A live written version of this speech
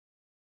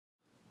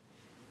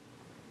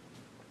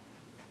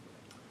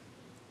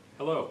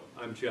Hello,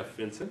 I'm Jeff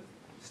Vincent,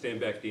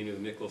 Stanback Dean of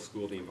the Nicholas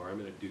School of the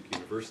Environment at Duke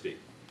University.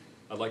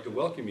 I'd like to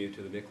welcome you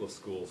to the Nicholas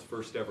School's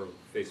first ever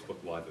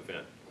Facebook Live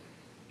event.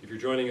 If you're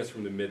joining us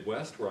from the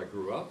Midwest, where I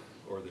grew up,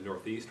 or the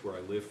Northeast, where I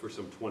lived for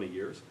some 20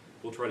 years,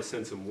 we'll try to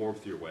send some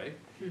warmth your way.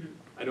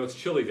 I know it's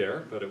chilly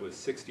there, but it was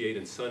 68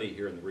 and sunny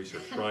here in the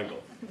Research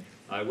Triangle.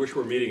 I wish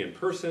we were meeting in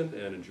person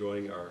and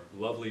enjoying our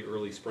lovely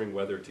early spring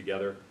weather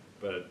together,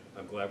 but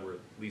I'm glad we're at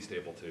least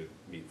able to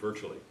meet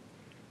virtually.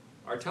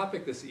 Our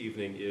topic this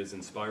evening is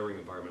inspiring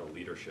environmental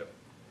leadership.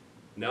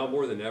 Now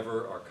more than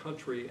ever, our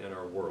country and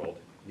our world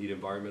need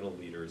environmental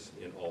leaders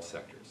in all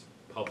sectors,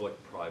 public,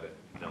 private,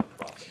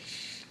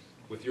 nonprofit.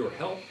 With your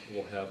help,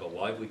 we'll have a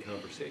lively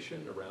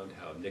conversation around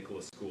how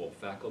Nicholas School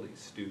faculty,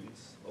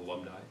 students,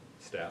 alumni,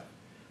 staff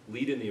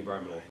lead in the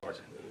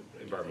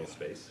environmental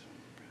space,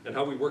 and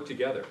how we work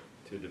together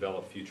to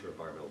develop future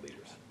environmental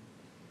leaders.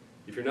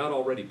 If you're not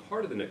already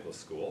part of the Nicholas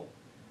School,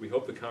 we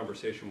hope the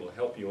conversation will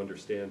help you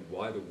understand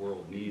why the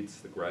world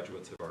needs the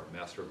graduates of our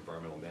Master of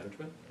Environmental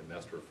Management and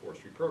Master of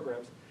Forestry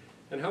programs,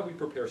 and how we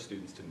prepare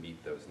students to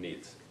meet those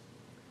needs.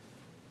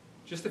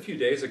 Just a few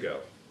days ago,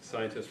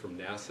 scientists from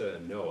NASA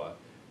and NOAA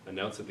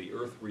announced that the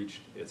Earth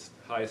reached its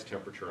highest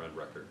temperature on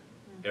record,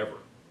 ever.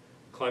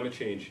 Climate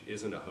change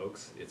isn't a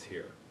hoax, it's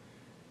here.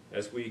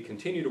 As we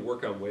continue to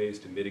work on ways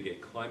to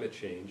mitigate climate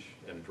change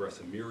and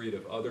address a myriad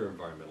of other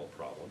environmental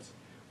problems,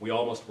 we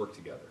all must work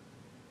together.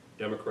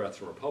 Democrats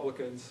and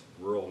Republicans,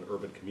 rural and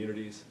urban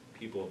communities,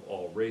 people of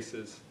all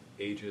races,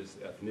 ages,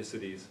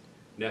 ethnicities,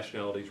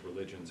 nationalities,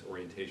 religions,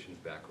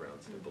 orientations,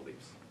 backgrounds, and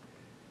beliefs.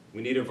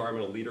 We need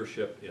environmental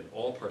leadership in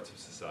all parts of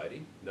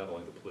society, not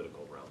only the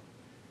political realm.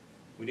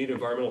 We need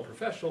environmental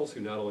professionals who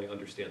not only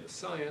understand the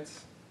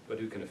science, but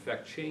who can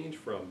affect change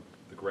from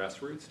the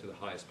grassroots to the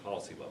highest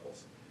policy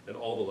levels, and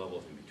all the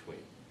levels in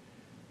between.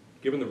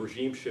 Given the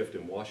regime shift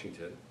in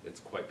Washington, it's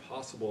quite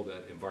possible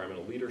that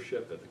environmental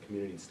leadership at the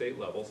community and state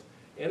levels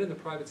and in the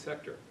private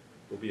sector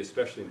will be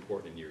especially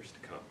important in years to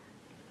come.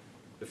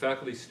 The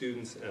faculty,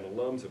 students, and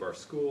alums of our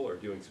school are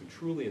doing some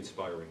truly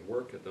inspiring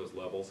work at those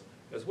levels,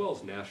 as well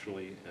as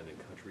nationally and in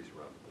countries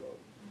around the globe.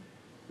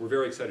 We're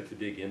very excited to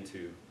dig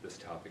into this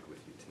topic with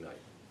you tonight.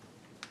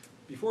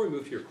 Before we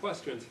move to your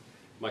questions,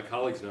 my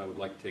colleagues and I would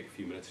like to take a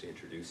few minutes to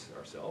introduce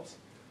ourselves.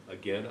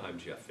 Again, I'm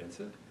Jeff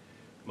Vincent.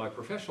 My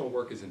professional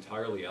work is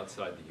entirely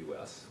outside the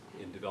U.S.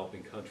 in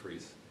developing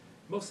countries,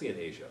 mostly in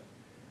Asia.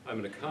 I'm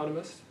an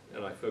economist,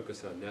 and I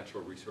focus on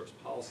natural resource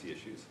policy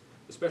issues,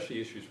 especially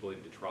issues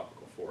related to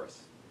tropical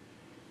forests.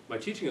 My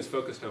teaching is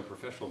focused on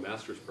professional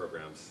master's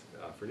programs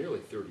for nearly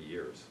 30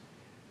 years.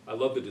 I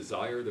love the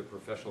desire that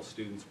professional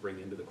students bring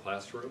into the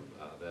classroom,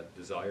 that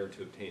desire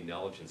to obtain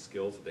knowledge and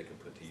skills that they can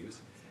put to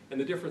use, and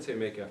the difference they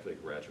make after they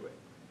graduate.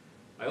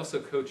 I also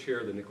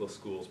co-chair the Nicholas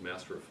School's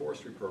Master of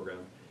Forestry program,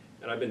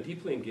 and I've been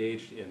deeply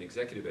engaged in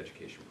executive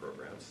education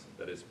programs,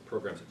 that is,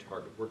 programs that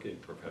target working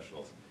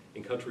professionals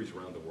in countries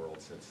around the world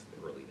since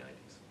the early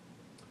 90s.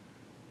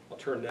 I'll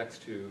turn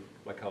next to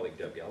my colleague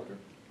Deb Gallagher.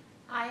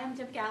 Hi, I'm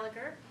Deb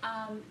Gallagher.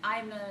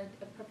 I'm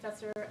a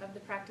professor of the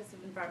practice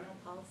of environmental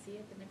policy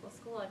at the Nicholas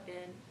School. I've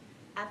been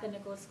at the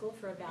Nicholas School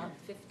for about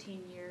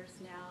 15 years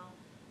now.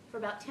 For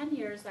about 10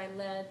 years, I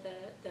led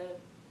the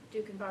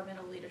Duke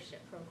Environmental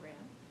Leadership Program,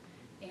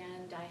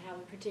 and I have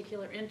a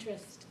particular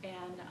interest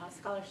and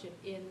scholarship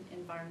in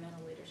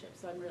environmental leadership,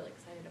 so I'm really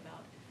excited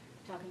about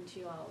talking to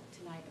you all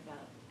tonight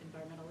about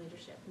environmental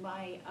leadership.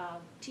 My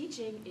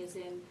teaching is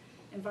in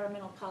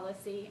environmental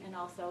policy and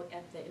also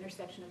at the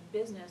intersection of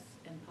business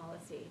and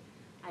policy.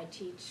 I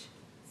teach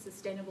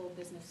sustainable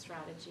business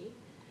strategy,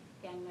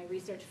 and my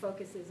research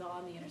focuses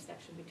on the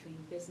intersection between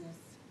business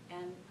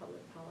and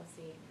public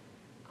policy.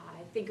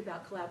 I think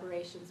about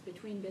collaborations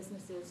between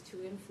businesses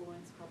to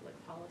influence public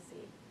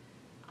policy.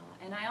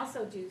 And I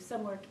also do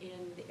some work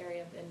in the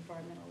area of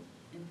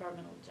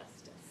environmental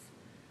justice.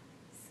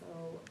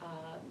 So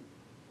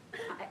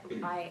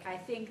I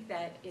think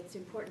that it's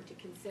important to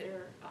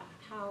consider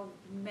how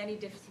many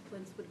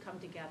disciplines would come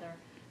together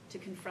to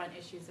confront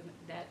issues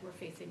that we're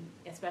facing,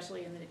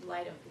 especially in the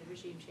light of the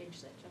regime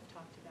change that Jeff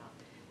talked about.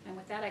 And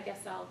with that, I guess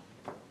I'll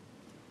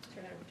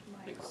turn it over to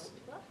my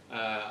colleague.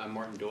 I'm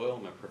Martin Doyle.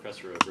 I'm a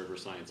professor of river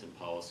science and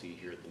policy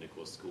here at the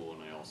Nicholas School,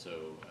 and I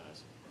also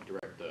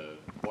direct the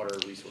Water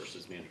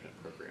Resources Management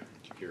Program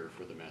here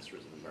for the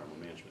Masters of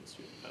Environmental Management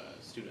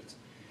students.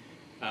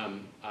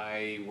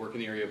 I work in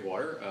the area of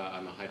water.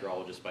 I'm a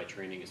hydrologist by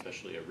training,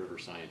 especially a river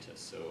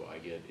scientist, so I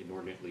get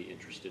inordinately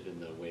interested in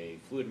the way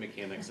fluid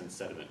mechanics and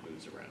sediment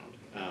moves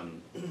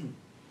around.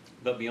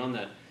 But beyond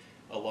that,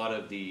 a lot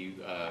of the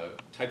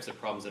types of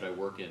problems that I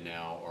work in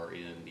now are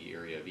in the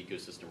area of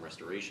ecosystem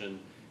restoration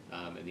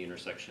and the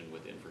intersection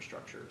with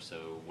infrastructure.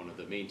 So one of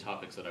the main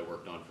topics that I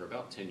worked on for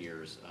about 10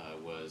 years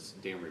was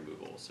dam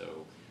removal.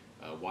 So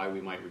why we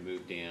might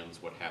remove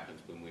dams, what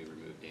happens when we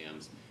remove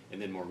dams,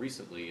 and then more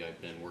recently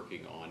I've been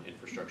working on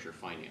infrastructure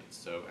finance.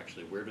 So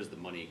actually, where does the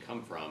money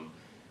come from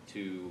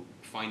to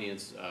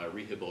finance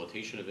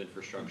rehabilitation of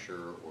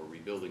infrastructure or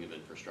rebuilding of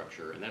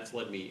infrastructure? And that's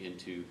led me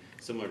into,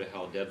 similar to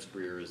how Deb's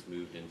career has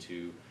moved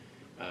into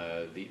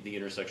the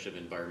intersection of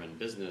environment and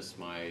business,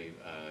 my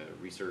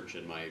research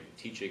and my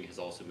teaching has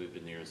also moved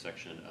in the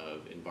intersection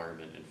of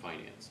environment and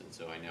finance. And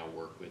so I now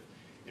work with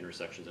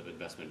intersections of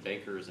investment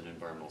bankers and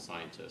environmental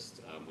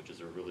scientists, which is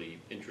a really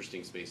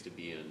interesting space to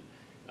be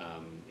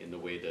in the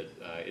way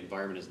that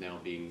environment is now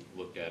being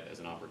looked at as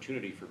an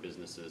opportunity for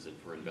businesses and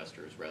for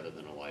investors rather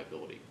than a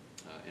liability.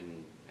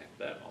 And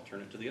after that, I'll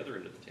turn it to the other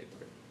end of the table.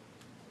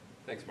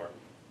 Thanks, Martin.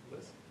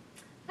 Liz?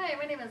 Hi,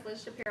 my name is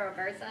Liz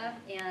Shapiro-Garza,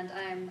 and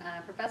I'm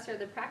a professor of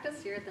the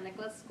practice here at the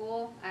Nicholas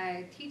School.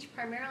 I teach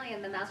primarily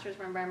in the Masters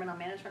of Environmental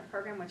Management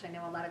program, which I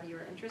know a lot of you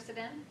are interested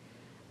in.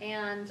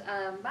 And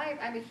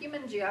I'm a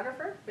human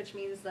geographer, which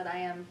means that I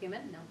am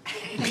human, no.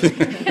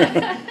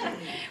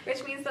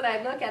 Which means that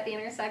I look at the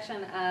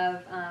intersection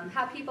of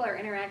how people are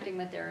interacting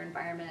with their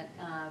environment.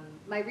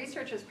 My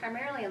research is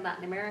primarily in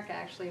Latin America,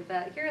 actually,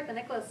 but here at the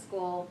Nicholas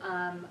School,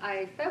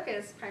 I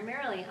focus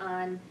primarily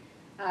on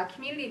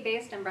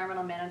community-based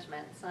environmental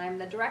management. So I'm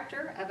the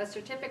director of a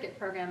certificate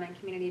program in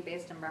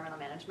community-based environmental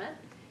management,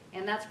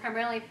 and that's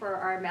primarily for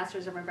our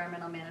Masters of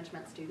Environmental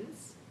Management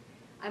students.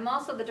 I'm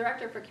also the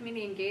director for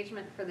community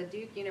engagement for the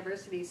Duke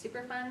University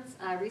Superfunds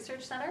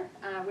Research Center,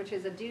 which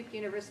is a Duke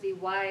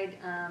University-wide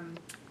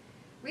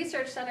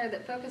research center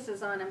that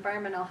focuses on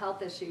environmental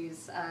health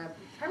issues,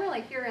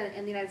 primarily here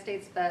in the United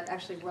States, but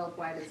actually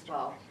worldwide as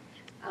well.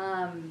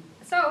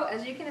 So,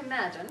 as you can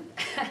imagine,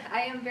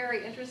 I am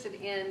very interested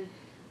in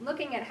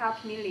looking at how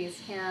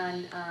communities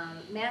can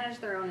manage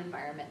their own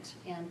environment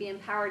and be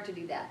empowered to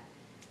do that.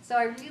 So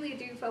I really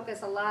do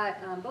focus a lot,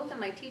 both in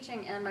my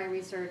teaching and my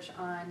research,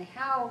 on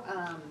how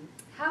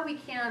we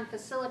can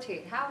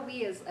facilitate, how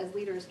we as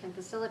leaders can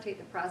facilitate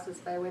the process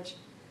by which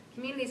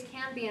communities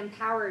can be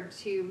empowered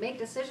to make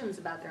decisions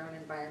about their own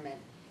environment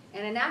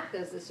and enact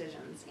those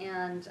decisions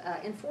and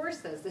enforce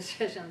those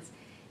decisions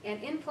and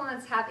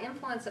have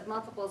influence at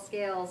multiple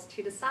scales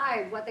to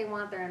decide what they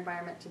want their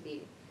environment to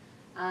be.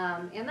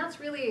 And that's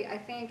really, I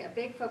think, a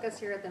big focus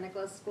here at the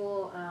Nicholas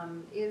School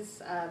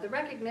is the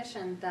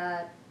recognition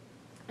that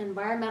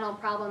environmental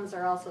problems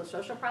are also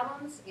social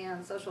problems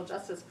and social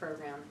justice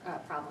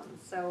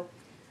problems. So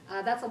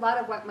that's a lot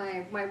of what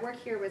my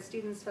work here with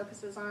students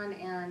focuses on,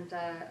 and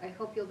I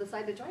hope you'll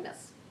decide to join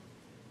us.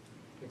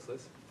 Thanks,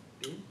 Liz.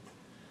 Dean?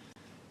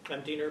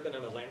 I'm Dean Urban.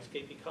 I'm a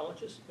landscape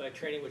ecologist by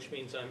training, which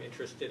means I'm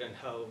interested in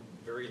how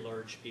very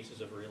large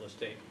pieces of real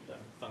estate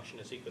function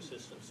as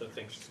ecosystems. So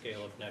things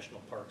scale of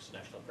national parks,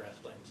 national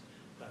grasslands,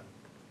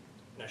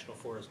 national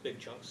forests, big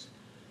chunks.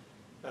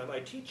 I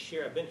teach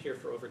here, I've been here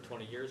for over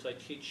 20 years. I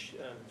teach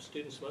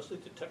students mostly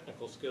the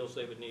technical skills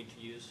they would need to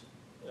use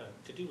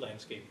to do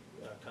landscape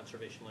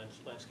conservation,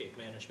 landscape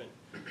management.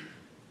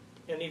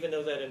 And even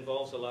though that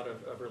involves a lot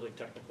of really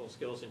technical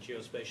skills in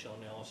geospatial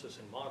analysis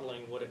and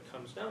modeling, what it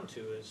comes down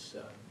to is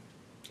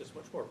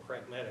much more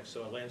pragmatic.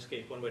 So a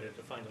landscape, one way to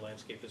define the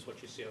landscape is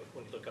what you see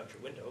when you look out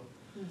your window.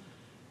 Mm.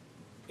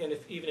 And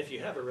even if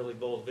you have a really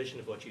bold vision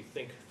of what you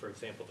think, for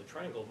example, the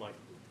triangle might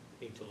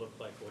need to look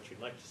like, or what you'd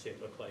like to see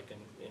it look like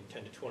in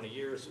 10 to 20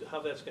 years, how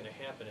that's going to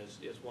happen is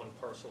one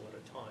parcel at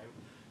a time.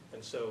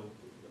 And so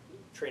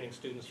training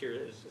students here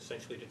is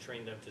essentially to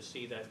train them to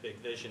see that big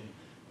vision,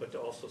 but to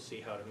also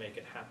see how to make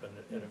it happen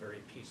at a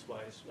very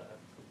piecewise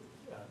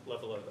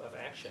level of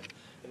action.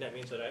 And that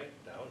means that I,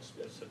 now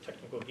as a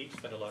technical geek,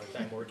 spend a lot of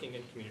time working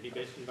in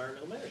community-based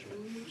environmental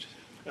management.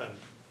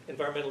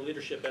 Environmental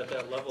leadership at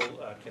that level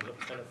can look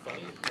kind of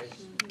funny.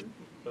 It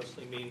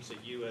mostly means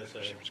that you as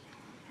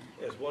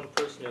one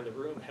person in the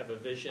room have a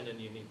vision,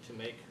 and you need to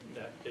make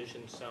that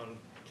vision sound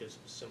just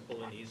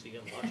simple and easy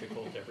and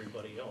logical to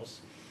everybody else,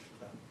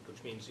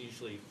 which means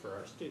usually for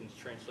our students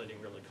translating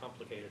really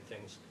complicated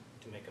things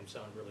to make them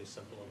sound really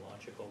simple and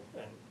logical.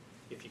 And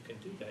if you can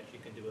do that, you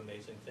can do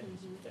amazing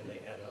things, and they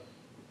add up.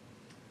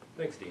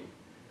 Thanks, Dean.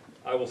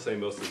 I will say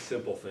mostly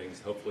simple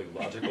things, hopefully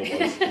logical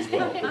ones as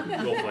well.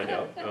 We'll find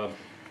out.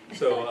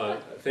 So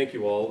thank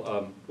you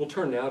all. We'll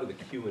turn now to the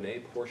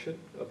Q&A portion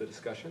of the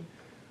discussion.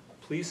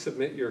 Please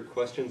submit your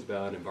questions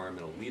about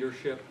environmental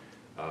leadership,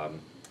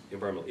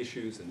 environmental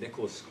issues in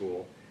Nicholas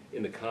School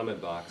in the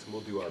comment box, and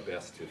we'll do our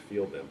best to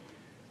field them.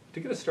 To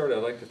get us started,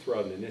 I'd like to throw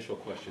out an initial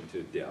question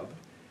to Deb.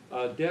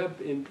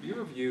 Deb, in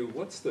your view,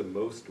 what's the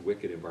most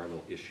wicked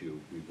environmental issue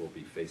we will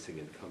be facing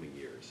in coming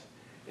years?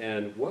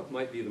 And what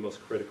might be the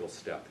most critical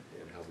step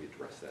in how we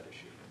address that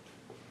issue?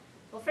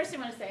 Well, first I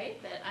want to say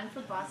that I'm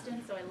from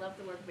Boston, so I love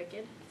the word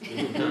wicked.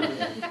 And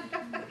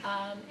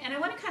I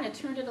want to kind of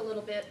turn it a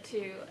little bit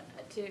to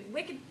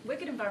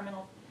wicked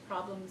environmental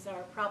problems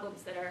are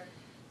problems that are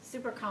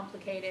super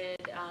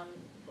complicated,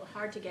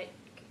 hard to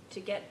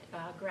get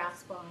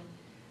grasp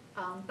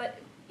on. But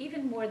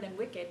even more than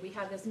wicked, we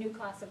have this new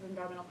class of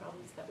environmental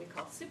problems that we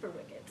call super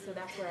wicked. So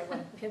that's where I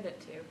want to pivot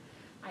to,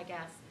 I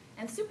guess.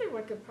 And super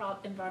wicked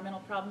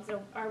environmental problems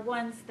are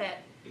ones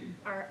that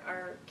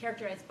are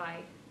characterized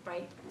by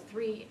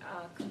three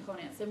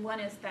components. And one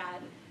is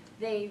that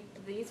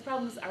these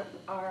problems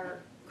are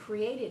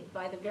created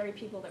by the very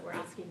people that we're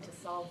asking to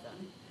solve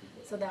them.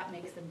 So that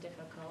makes them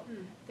difficult.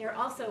 We're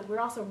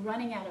also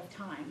running out of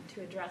time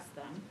to address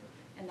them,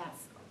 and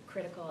that's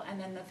critical. And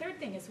then the third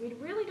thing is we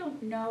really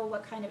don't know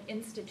what kind of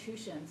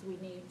institutions we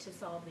need to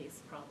solve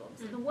these problems.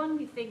 The one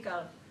we think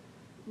of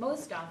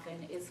most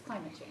often is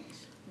climate change.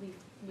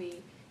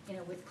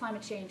 With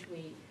climate change,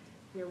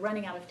 we're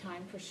running out of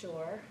time for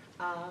sure.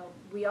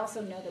 We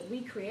also know that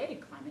we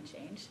created climate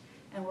change,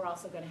 and we're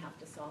also going to have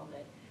to solve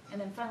it. And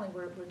then finally,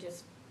 we're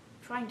just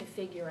trying to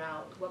figure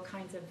out what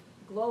kinds of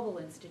global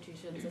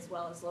institutions, as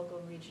well as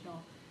local,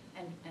 regional,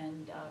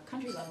 and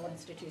country level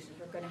institutions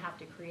we're going to have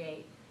to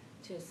create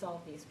to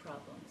solve these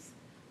problems.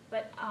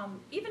 But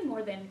even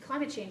more than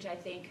climate change, I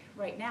think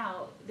right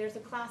now there's a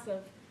class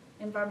of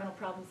environmental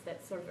problems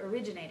that sort of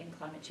originate in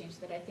climate change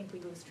that I think we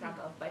lose track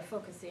of by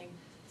focusing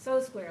so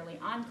squarely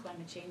on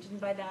climate change. And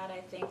by that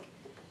I think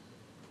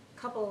a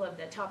couple of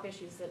the top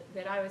issues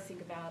that I always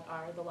think about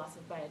are the loss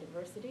of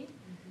biodiversity,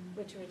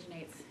 which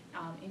originates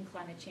in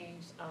climate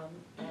change,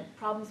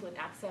 problems with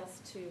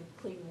access to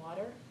clean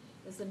water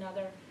is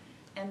another.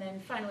 And then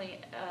finally,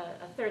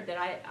 a third that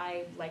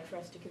I like for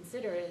us to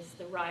consider is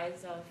the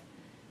rise of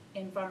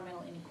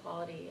environmental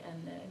inequality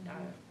and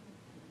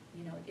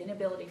the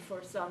inability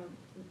for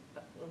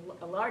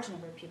a large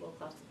number of people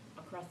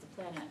across the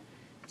planet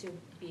to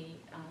be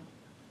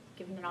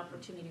given an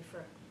opportunity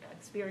for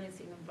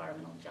experiencing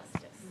environmental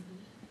justice.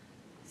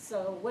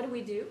 So what do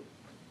we do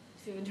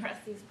to address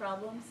these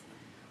problems?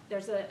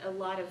 There's a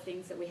lot of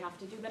things that we have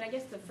to do, but I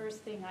guess the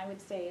first thing I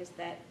would say is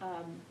that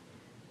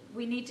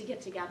we need to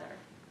get together.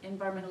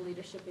 Environmental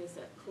leadership is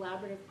a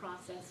collaborative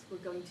process. We're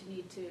going to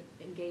need to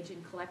engage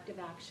in collective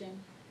action.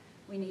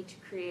 We need to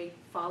create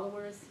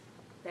followers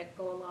that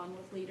go along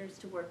with leaders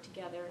to work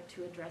together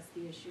to address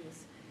the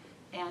issues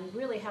and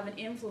really have an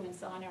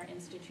influence on our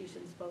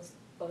institutions both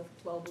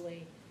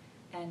globally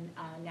and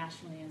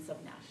nationally and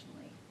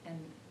subnationally.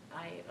 And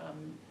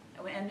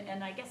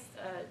I guess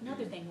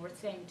another thing worth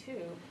saying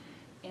too,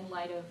 in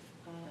light of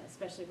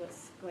especially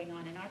what's going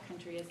on in our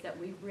country, is that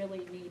we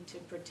really need to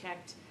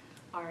protect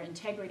our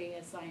integrity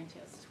as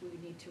scientists. We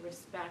need to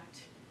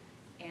respect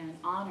and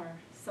honor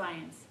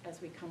science as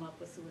we come up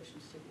with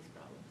solutions to these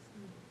problems.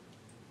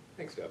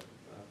 Thanks, Deb.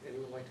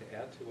 Anyone like to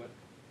add to what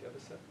Deb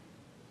has said?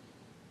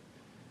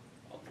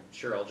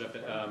 Sure, I'll jump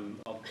in.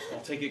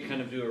 I'll take it kind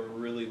of to a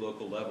really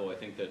local level. I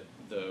think that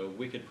the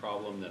wicked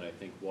problem that I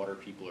think water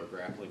people are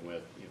grappling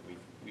with,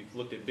 we've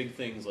looked at big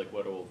things like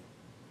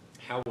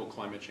how will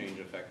climate change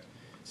affect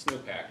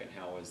snowpack and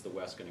how is the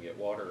West going to get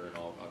water, and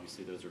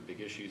obviously those are big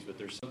issues, but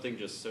there's something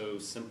just so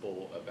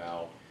simple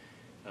about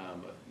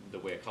the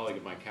way a colleague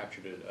of mine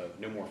captured it of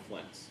no more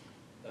Flints.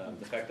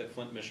 The fact that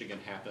Flint, Michigan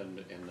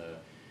happened and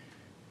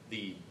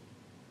the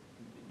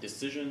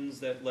decisions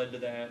that led to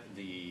that,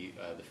 the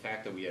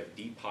fact that we have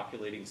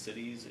depopulating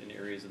cities in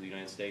areas of the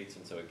United States,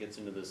 and so it gets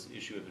into this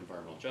issue of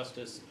environmental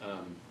justice.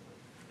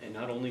 And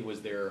not only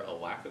was there a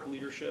lack of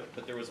leadership,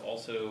 but there was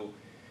also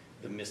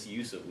the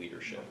misuse of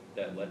leadership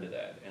that led to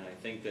that. And I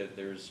think that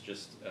there's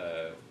just,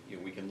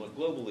 we can look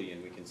globally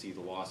and we can see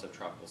the loss of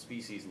tropical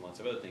species and lots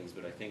of other things,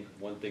 but I think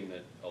one thing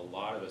that a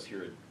lot of us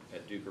here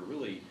at Duke are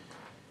really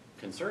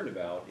concerned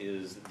about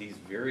is these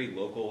very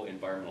local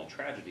environmental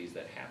tragedies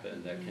that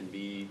happen that can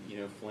be,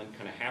 Flint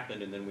kind of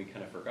happened and then we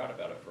kind of forgot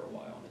about it for a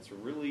while. And it's a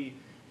really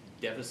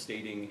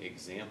devastating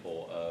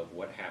example of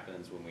what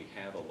happens when we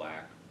have a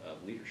lack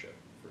of leadership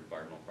for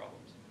environmental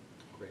problems.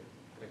 Great.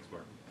 Thanks,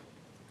 Mark.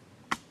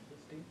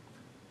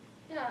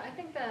 Yeah, I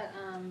think that,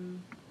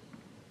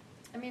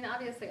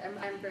 obviously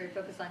I'm very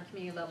focused on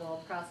community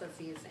level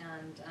processes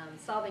and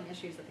solving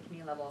issues at the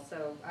community level,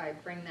 so I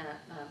bring that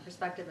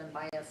perspective and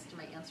bias to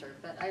my answer.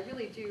 But I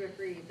really do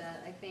agree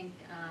that I think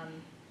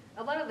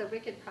a lot of the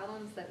wicked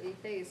problems that we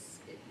face,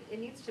 it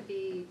needs to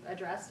be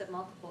addressed at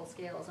multiple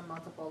scales and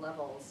multiple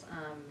levels.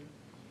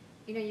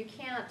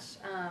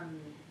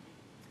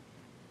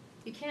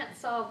 You can't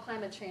solve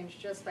climate change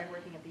just by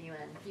working at the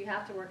UN. You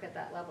have to work at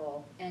that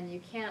level, and you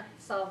can't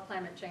solve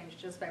climate change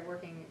just by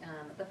working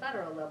at the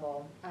federal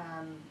level.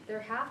 There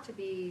have to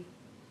be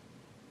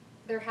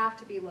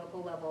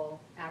local level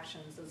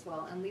actions as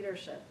well, and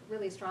leadership,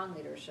 really strong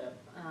leadership.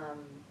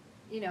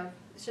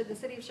 The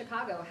city of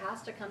Chicago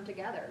has to come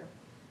together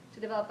to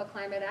develop a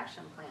climate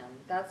action plan.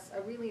 That's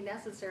a really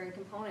necessary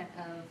component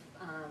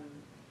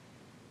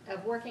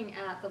of working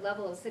at the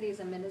level of cities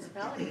and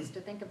municipalities to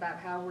think about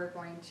how we're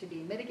going to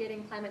be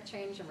mitigating climate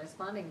change and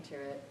responding to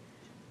it.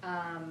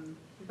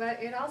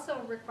 But it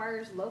also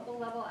requires local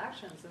level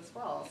actions as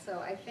well. So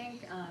I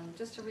think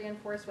just to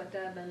reinforce what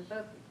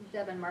both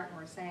Deb and Martin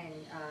were saying,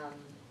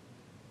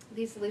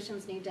 these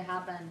solutions need to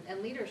happen,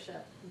 and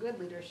leadership, good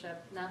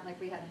leadership, not like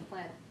we had in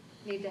Flint,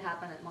 need to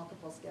happen at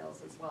multiple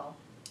scales as well.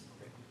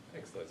 Great.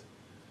 Thanks, Liz.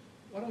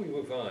 Why don't we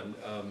move on?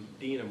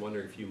 Dean, I'm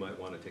wondering if you might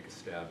want to take a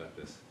stab at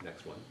this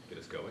next one, get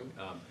us going.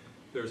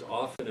 There's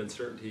often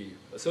uncertainty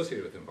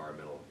associated with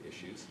environmental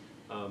issues.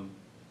 How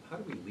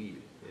do we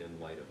lead in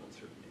light of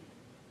uncertainty?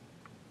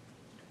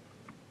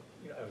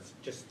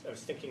 I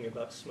was thinking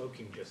about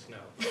smoking just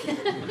now.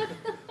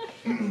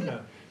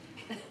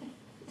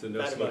 It's a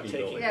no smoking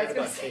building. Yeah, I was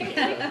going to say.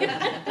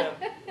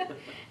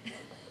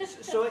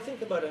 So I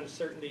think about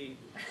uncertainty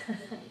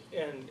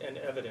And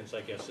evidence,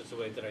 I guess, is the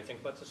way that I think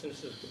about this, and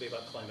this is to be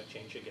about climate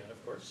change again,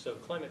 of course. So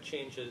climate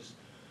change is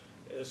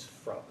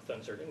fraught with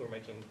uncertainty. We're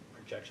making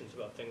projections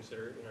about things that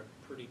are in a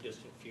pretty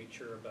distant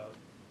future, about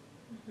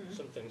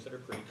some things that are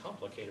pretty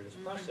complicated as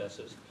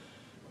processes.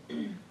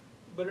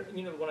 But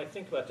you know, when I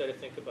think about that, I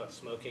think about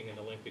smoking and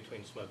the link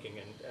between smoking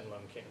and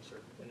lung cancer,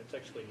 and it's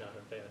actually not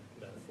a bad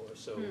metaphor.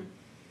 So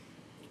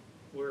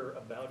we're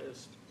about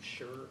as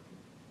sure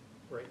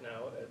right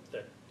now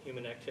that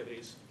human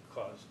activities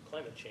cause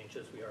climate change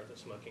as we are that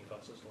smoking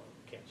causes lung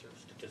cancer.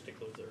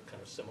 Statistically, they're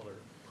kind of similar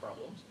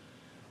problems.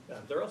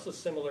 They're also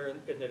similar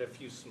in that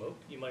if you smoke,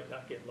 you might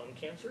not get lung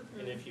cancer,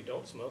 and if you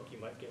don't smoke, you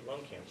might get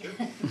lung cancer.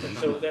 And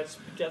so that's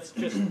just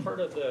part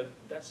of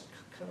that's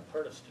kind of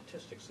part of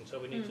statistics, and so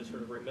we need to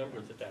sort of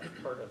remember that that's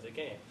part of the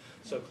game.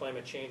 So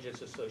climate change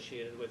is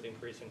associated with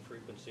increasing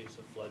frequencies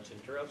of floods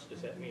and droughts.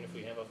 Does that mean if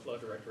we have a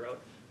flood or a drought,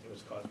 it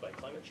was caused by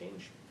climate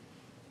change?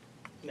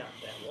 Not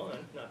that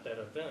one, not that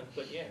event,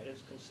 but yeah, it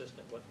is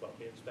consistent with what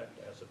we expect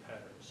as a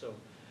pattern. So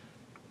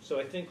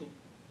I think,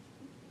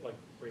 like,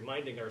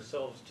 reminding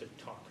ourselves to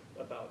talk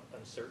about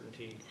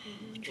uncertainty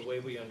the way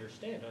we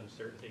understand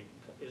uncertainty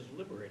is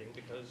liberating,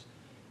 because,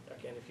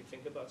 again, if you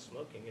think about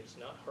smoking, it's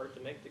not hard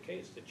to make the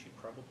case that you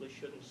probably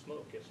shouldn't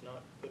smoke. It's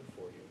not good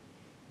for you.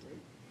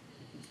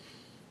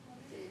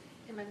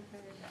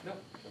 No,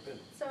 jump in.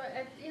 So,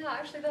 you know,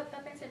 actually that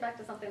brings me back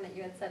to something that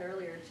you had said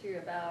earlier too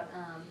about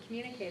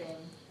communicating,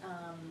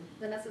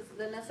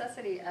 the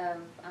necessity of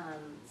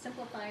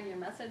simplifying your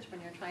message when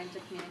you're trying to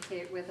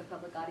communicate with a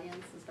public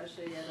audience,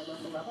 especially at a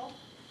local level.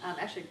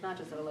 Actually, not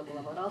just at a local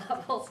level, at all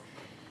levels.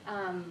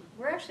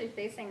 We're actually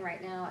facing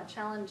right now a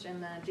challenge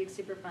in the Duke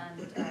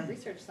Superfund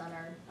Research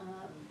Center.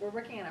 We're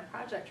working on a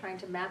project trying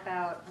to map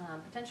out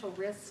potential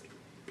risk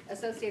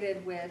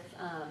associated with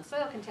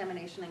soil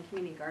contamination in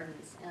community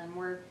gardens, and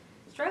we're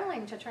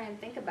struggling to try and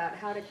think about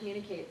how to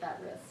communicate that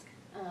risk,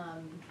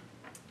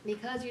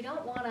 because you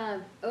don't want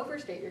to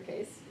overstate your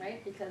case,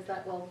 right, because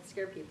that will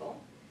scare people,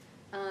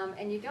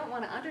 and you don't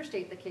want to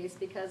understate the case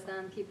because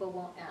then people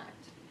won't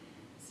act.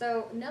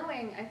 So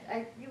knowing,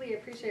 I really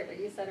appreciate what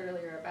you said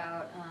earlier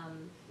about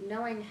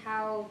knowing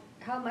how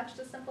much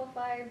to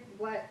simplify,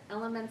 what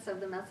elements of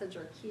the message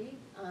are key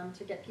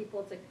to get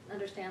people to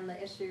understand the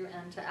issue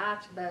and to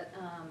act, but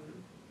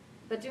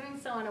doing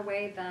so in a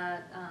way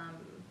that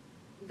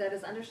that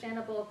is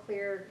understandable,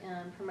 clear,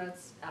 and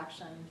promotes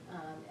action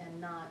and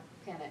not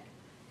panic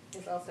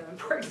is also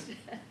important.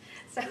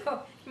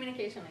 So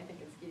communication, I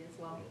think, is key as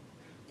well.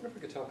 I wonder if we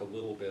could talk a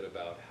little bit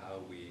about how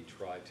we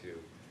try to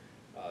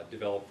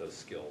develop those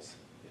skills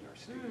in our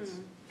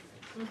students.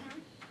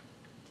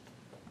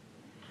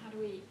 How do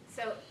we,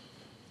 so,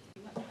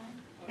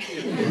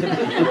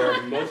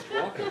 You're most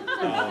welcome.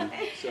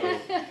 So,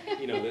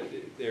 you know,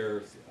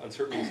 there's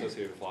uncertainty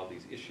associated with a lot of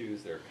these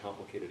issues. They're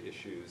complicated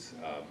issues.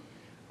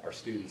 Our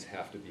students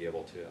have to be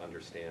able to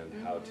understand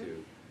how to,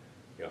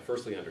 you know,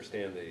 firstly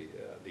understand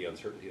the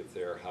uncertainty that's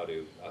there, how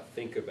to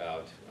think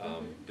about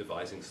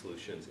devising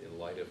solutions in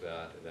light of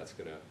that, and that's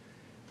going to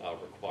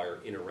require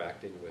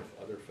interacting with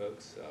other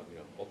folks. You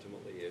know,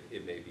 ultimately,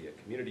 it may be a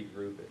community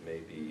group, it may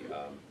be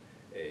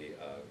you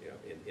know,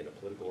 in a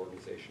political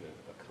organization,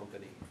 a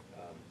company.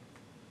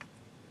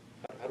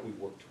 How do we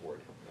work toward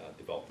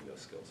developing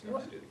those skills in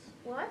our students?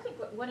 Well, I think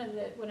one of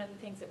the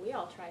things that we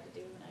all try to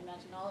do, and I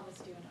imagine all of us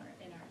do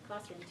in our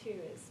classroom too,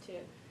 is to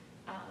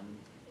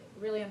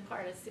really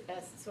impart a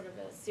sort of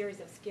a series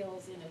of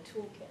skills in a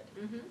toolkit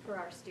for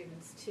our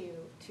students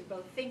to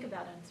both think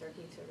about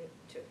uncertainty,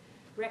 to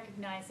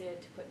recognize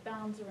it, to put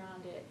bounds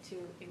around it,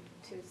 to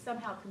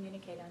somehow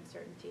communicate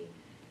uncertainty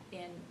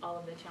in all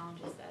of the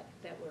challenges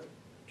that we're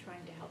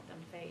trying to help them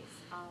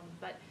face.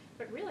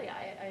 But really,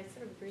 I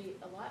sort of agree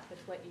a lot with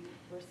what you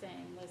were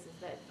saying, Liz, is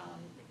that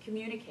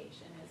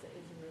communication is a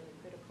really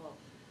critical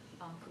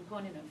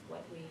component of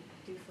what we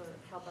do for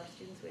help our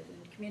students with,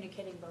 and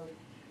communicating both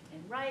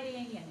in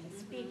writing and in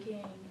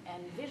speaking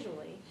and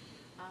visually.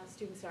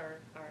 Students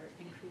are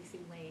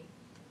increasingly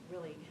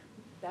really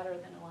better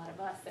than a lot of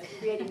us at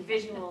creating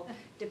visual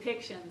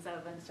depictions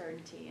of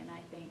uncertainty, and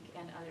I think,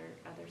 and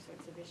other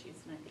sorts of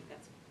issues, and I think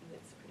that's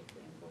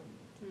critically important.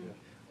 Yeah.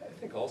 I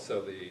think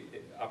also the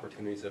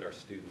opportunities that our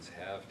students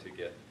have to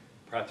get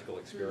practical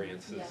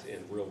experiences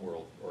in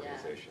real-world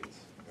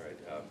organizations. Right?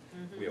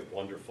 We have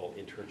wonderful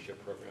internship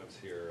programs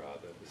here.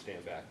 The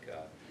Stand Back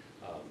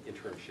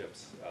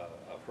internships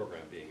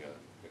program being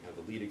kind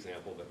of the lead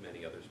example, but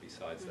many others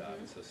besides that.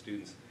 And so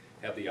students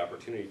have the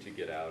opportunity to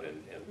get out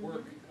and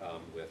work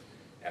with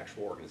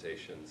actual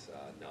organizations,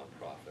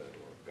 nonprofit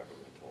or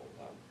governmental,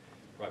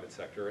 private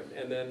sector,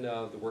 and then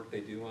the work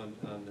they do on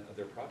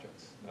their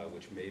projects,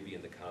 which may be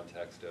in the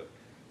context of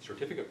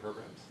certificate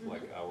programs,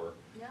 like our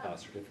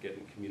certificate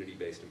in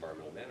community-based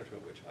environmental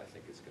management, which I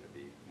think is going to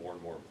be more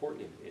and more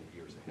important in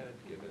years ahead,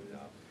 given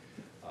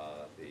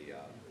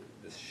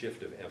this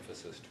shift of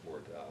emphasis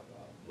toward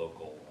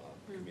local,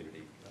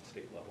 community,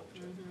 state level,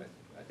 which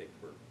I think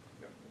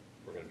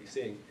we're going to be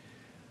seeing.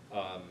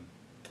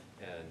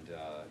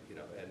 You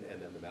know, and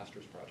then the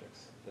master's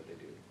projects that they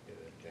do,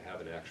 to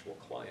have an actual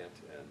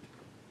client and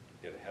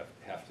you know,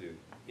 have to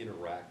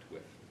interact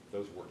with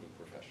those working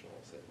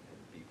professionals and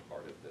be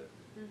part of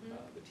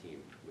the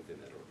team within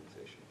that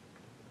organization.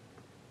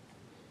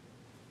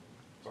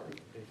 Martin,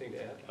 anything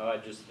to add?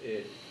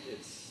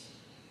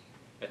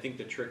 I think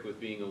the trick with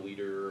being a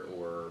leader,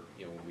 or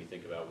when we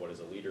think about what is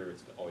a leader,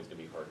 it's always going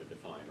to be hard to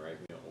define, right?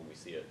 When we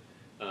see it.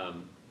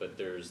 But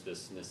there's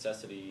this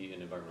necessity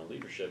in environmental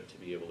leadership to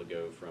be able to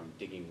go from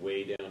digging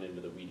way down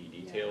into the weedy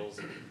details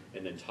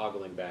and then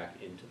toggling back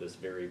into this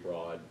very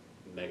broad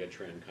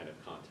megatrend kind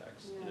of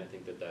context. Yeah. And I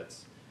think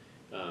that's,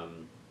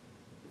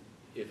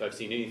 if I've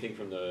seen anything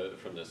from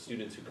the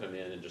students who come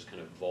in and just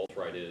kind of vault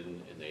right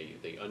in and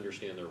they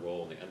understand their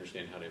role and they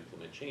understand how to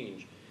implement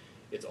change,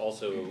 it's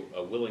also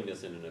a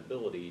willingness and an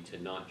ability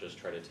to not just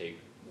try to take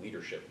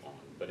leadership on,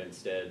 but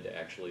instead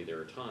actually there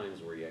are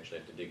times where you actually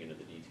have to dig into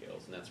the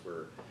details, and that's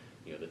where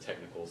the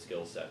technical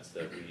skill sets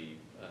that we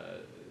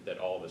that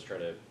all of us try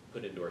to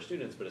put into our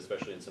students, but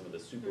especially in some of the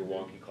super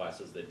wonky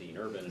classes that Dean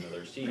Urban and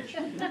others teach,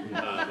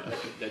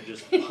 that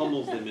just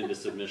pummels them into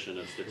submission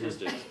of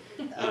statistics.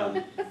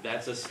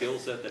 That's a skill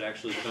set that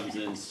actually comes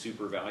in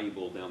super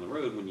valuable down the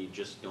road when you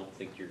just don't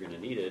think you're going to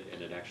need it,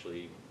 and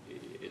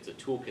it's a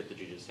toolkit that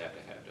you just have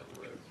to have down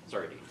the road.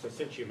 Sorry, Dean. So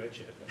since you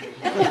mentioned it,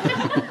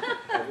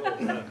 I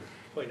will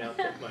point out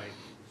that my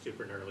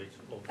super gnarly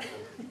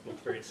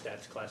multivariate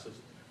stats classes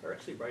are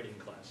actually writing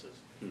classes.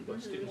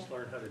 What students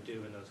learn how to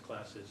do in those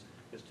classes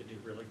is to do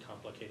really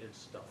complicated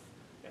stuff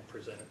and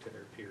present it to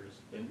their peers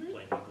in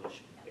plain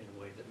English in a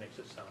way that makes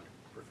it sound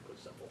perfectly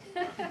simple.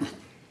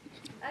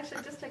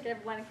 Actually, just to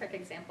give one quick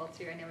example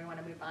too, I know we want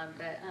to move on,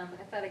 but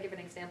I thought I'd give an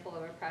example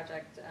of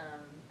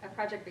a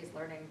project-based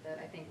learning that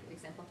I think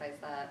exemplifies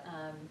that.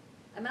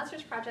 A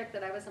master's project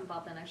that I was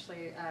involved in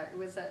actually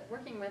was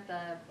working with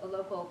a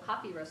local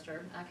coffee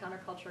roaster,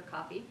 Counterculture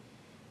Coffee,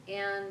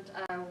 and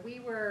I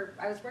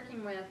was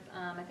working with,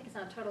 I think it's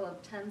now a total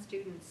of 10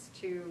 students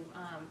to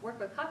work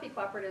with coffee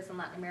cooperatives in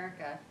Latin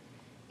America.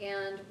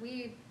 And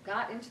we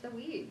got into the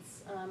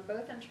weeds,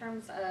 both in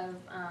terms of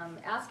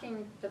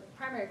asking, the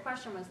primary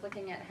question was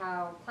looking at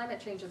how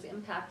climate change is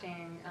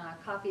impacting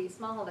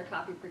smallholder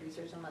coffee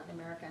producers in Latin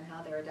America and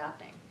how they're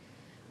adapting.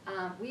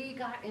 We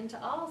got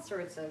into all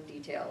sorts of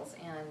details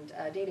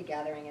and data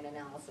gathering and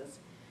analysis.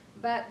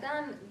 But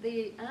then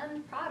the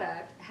end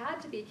product had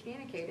to be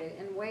communicated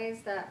in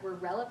ways that were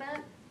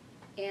relevant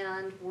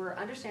and were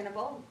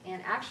understandable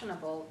and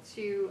actionable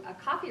to a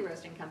coffee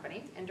roasting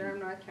company in Durham,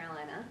 North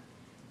Carolina,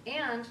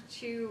 and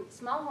to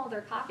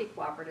smallholder coffee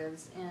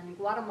cooperatives in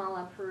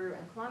Guatemala, Peru,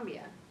 and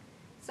Colombia.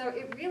 So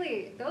it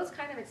really, those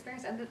kind of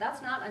experiences, and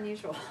that's not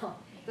unusual,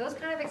 those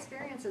kind of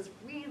experiences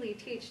really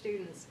teach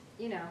students,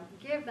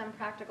 give them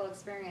practical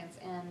experience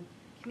and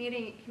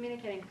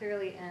communicating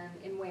clearly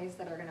in ways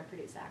that are going to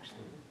produce action.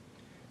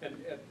 And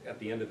at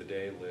the end of the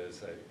day,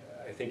 Liz,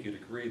 I think you'd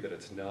agree that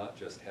it's not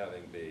just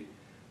having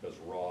those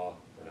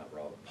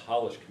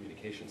polished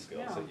communication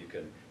skills that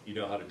you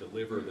know how to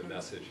deliver the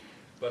message,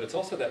 but it's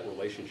also that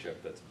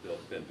relationship that's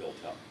been built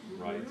up,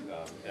 right?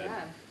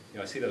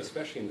 I see that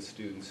especially in the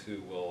students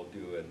who will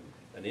do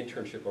an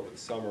internship over the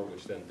summer,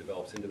 which then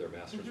develops into their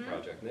master's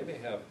project, and they may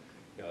have,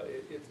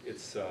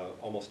 it's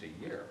almost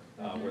a year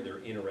where they're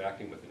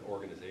interacting with an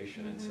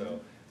organization, and so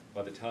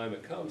by the time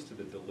it comes to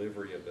the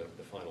delivery of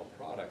the final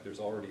product,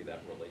 there's already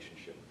that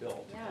relationship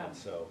built, and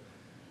so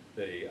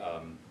they,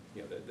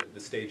 the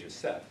stage is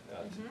set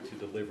to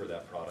deliver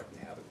that product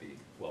and have it be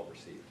well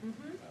received.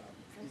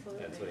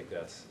 And so I think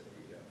that's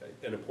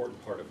an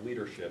important part of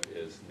leadership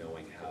is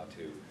knowing how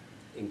to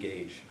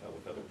engage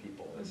with other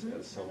people.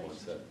 As someone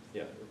said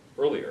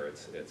earlier,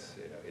 it's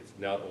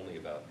not only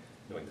about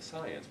knowing the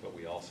science, but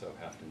we also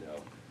have to know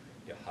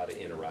how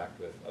to interact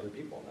with other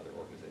people and other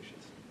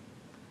organizations.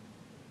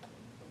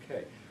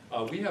 Okay,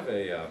 we have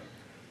a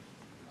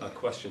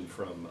question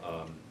from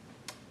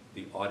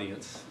the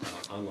audience,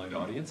 online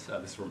audience.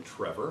 This is from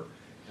Trevor.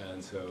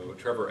 And so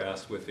Trevor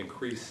asks, with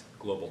increased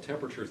global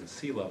temperatures and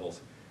sea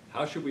levels,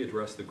 how should we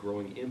address the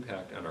growing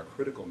impact on our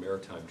critical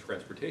maritime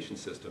transportation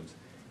systems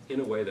in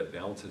a way that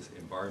balances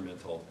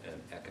environmental and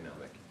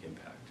economic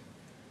impact?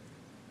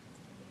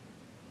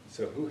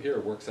 So who here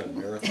works on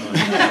maritime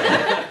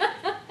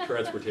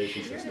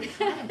transportation systems?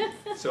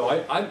 So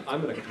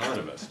I'm an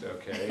economist,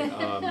 okay?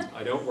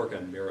 I don't work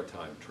on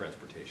maritime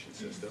transportation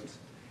systems.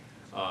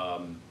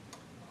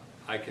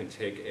 I can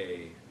take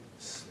a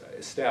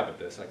stab at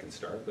this. I can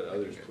start, but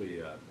others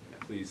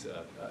please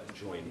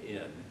join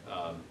in.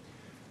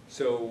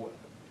 So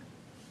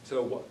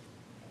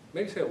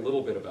maybe say a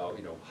little bit about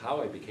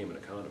how I became an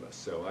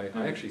economist. So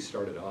I actually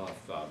started off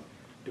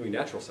doing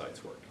natural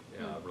science work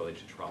related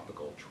to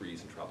tropical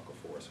trees and tropical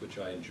forests, which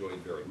I enjoyed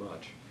very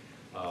much.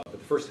 But the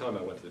first time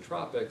I went to the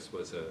tropics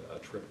was a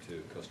trip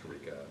to Costa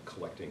Rica,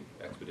 collecting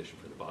expedition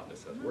for the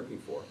botanist I was working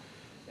for.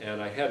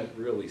 And I hadn't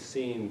really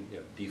seen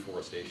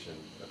deforestation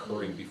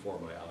occurring before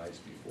my eyes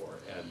before.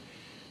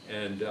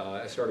 And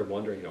I started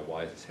wondering,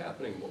 why is this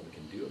happening and what we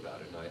can do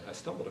about it. And I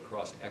stumbled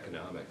across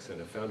economics,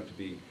 and I found it to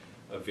be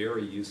a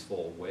very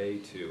useful way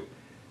to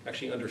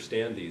actually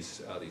understand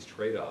these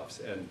trade-offs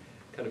and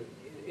kind of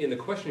in the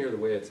question here, the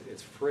way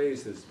it's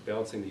phrased is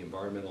balancing the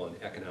environmental and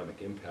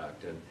economic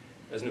impact. And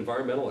as an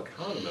environmental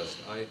economist,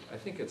 I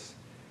think it's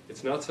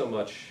not so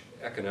much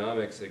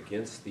economics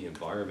against the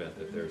environment,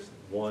 that there's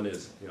one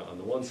is on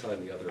the one side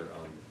and the other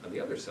on the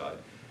other side,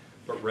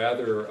 but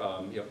rather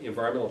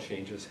environmental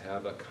changes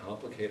have a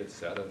complicated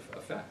set of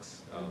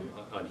effects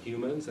on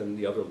humans and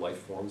the other life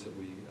forms that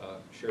we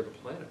share the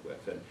planet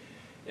with.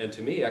 And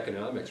to me,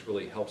 economics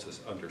really helps us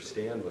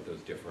understand what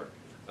those different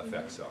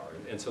effects are.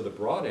 And so the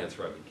broad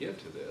answer I would give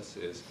to this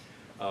is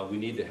we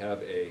need to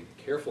have a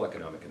careful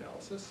economic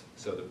analysis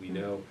so that we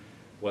know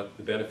what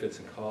the benefits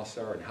and costs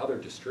are and how they're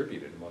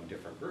distributed among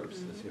different groups.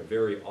 This,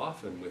 very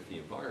often with the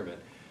environment,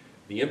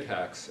 the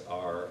impacts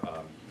are,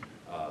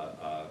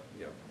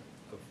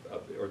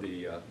 or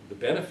the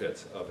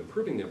benefits of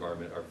improving the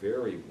environment are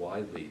very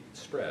widely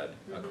spread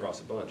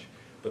across a bunch,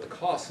 but the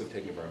costs of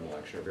taking environmental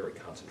action are very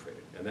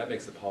concentrated, and that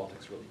makes the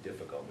politics really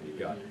difficult when you've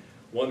got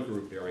one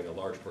group bearing a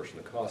large portion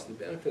of the cost. The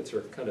benefits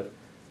are kind of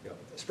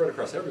spread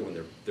across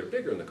everyone. They're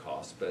bigger in the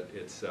cost, but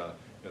it's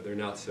they're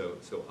not so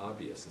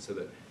obvious, and so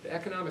the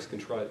economics can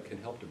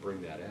help to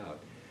bring that out.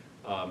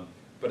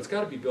 But it's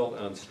got to be built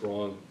on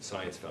strong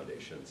science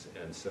foundations,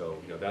 and so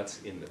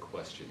that's in the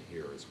question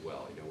here as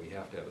well. We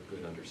have to have a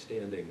good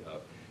understanding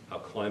of how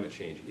climate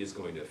change is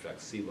going to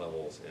affect sea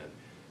levels and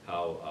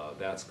how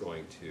that's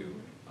going to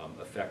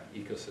affect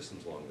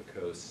ecosystems along the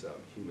coasts,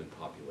 human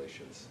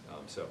populations.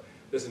 So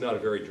this is not a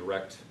very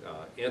direct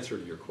answer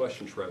to your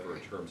question, Trevor,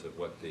 in terms of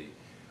what the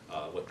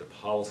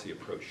policy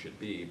approach should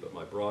be, but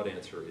my broad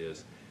answer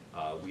is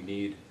we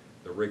need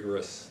the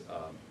rigorous,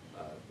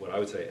 what I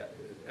would say,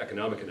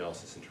 economic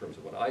analysis in terms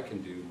of what I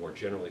can do. More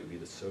generally, it would be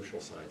the social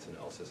science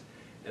analysis,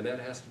 and that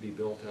has to be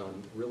built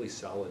on really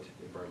solid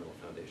environmental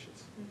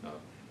foundations.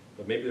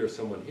 But maybe there's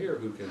someone here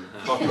who can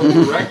talk more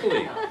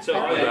directly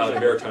about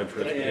maritime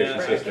transportation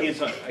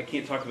systems. I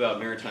can't talk about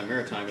maritime, but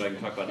I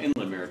can talk about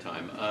inland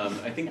maritime.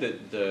 I think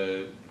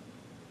that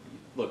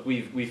look,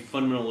 we've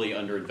fundamentally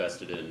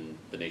underinvested in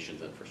the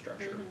nation's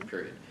infrastructure,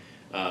 period.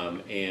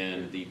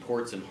 And the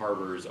ports and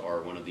harbors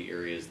are one of the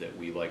areas that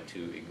we like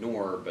to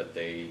ignore, but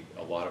a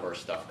lot of our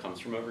stuff comes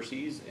from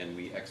overseas, and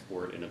we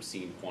export an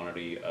obscene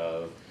quantity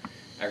of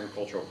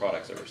agricultural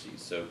products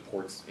overseas. So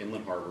ports,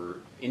 inland harbor,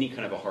 any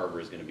kind of a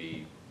harbor is going to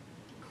be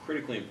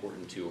critically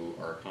important to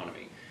our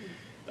economy.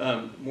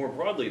 More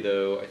broadly,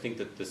 though, I think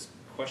that this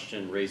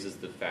question raises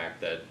the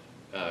fact that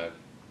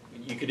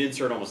you could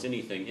insert almost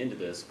anything into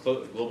this.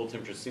 Global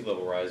temperature, sea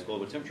level rise,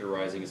 global temperature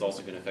rising is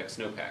also going to affect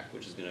snowpack,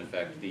 which is going to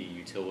affect the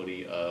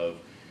utility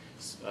of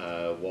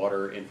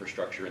water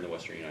infrastructure in the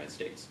western United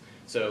States.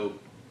 So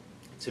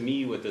to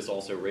me, what this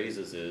also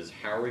raises is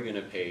how are we going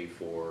to pay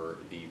for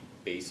the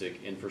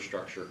basic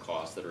infrastructure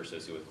costs that are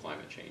associated with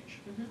climate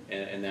change?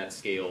 And that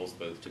scales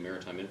both to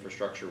maritime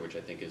infrastructure, which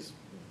I think is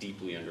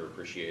deeply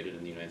underappreciated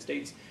in the United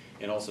States,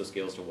 and also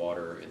scales to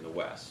water in the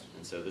West.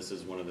 And so this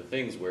is one of the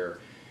things where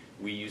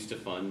we used to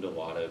fund a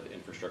lot of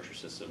infrastructure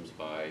systems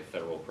by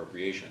federal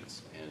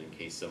appropriations. And in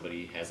case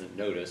somebody hasn't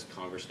noticed,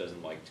 Congress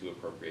doesn't like to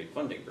appropriate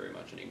funding very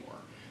much anymore.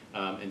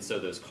 And so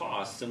those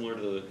costs, similar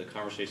to the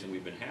conversation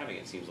we've been having,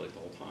 it seems like the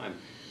whole time,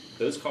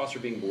 those costs are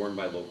being borne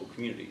by local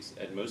communities.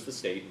 At most of the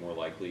state, more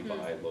likely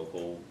by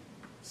local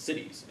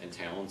cities and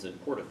towns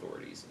and port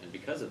authorities. And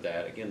because of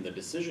that, again, the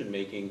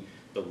decision-making,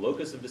 the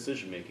locus of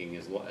decision-making,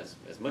 as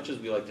much as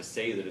we like to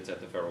say that it's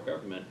at the federal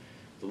government,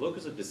 the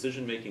locus of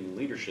decision-making and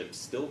leadership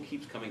still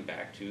keeps coming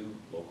back to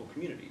local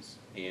communities.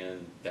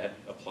 And that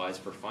applies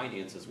for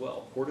finance as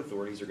well. Port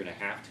authorities are going to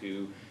have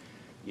to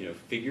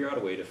figure out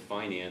a way to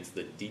finance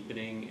the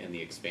deepening and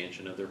the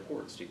expansion of their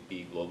ports to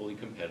be globally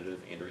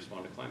competitive and to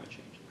respond to climate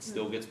change. It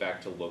still gets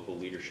back to local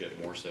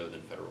leadership more so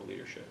than federal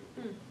leadership.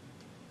 I'm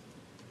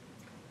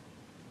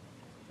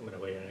going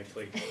to weigh in and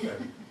actually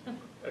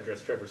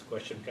address Trevor's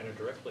question kind of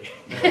directly.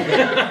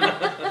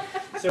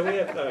 So we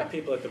have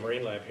people at the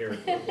Marine Lab here,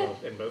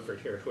 in Beaufort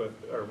here, who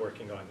are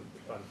working on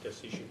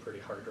this issue pretty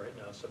hard right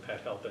now. So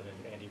Pat Halpin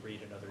and Andy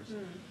Reid and others.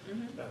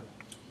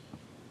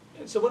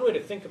 And so one way to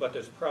think about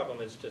this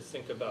problem is to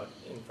think about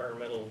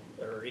environmental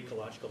or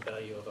ecological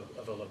value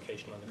of a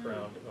location on the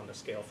ground on a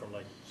scale from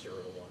like 0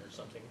 to 1 or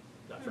something,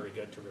 not very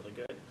good to really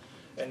good,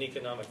 and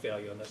economic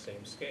value on the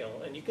same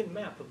scale. And you can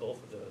map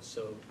both of those.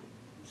 So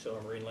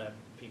our Marine Lab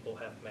people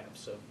have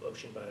maps of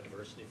ocean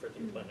biodiversity for the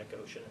Atlantic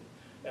Ocean,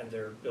 and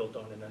they're built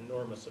on an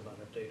enormous amount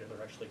of data.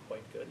 They're actually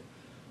quite good.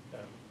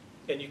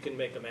 And you can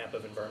make a map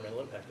of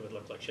environmental impact. It would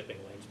look like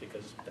shipping lanes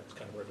because that's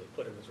kind of where they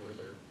put them, is where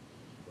they're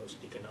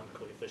most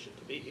economically efficient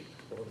to be,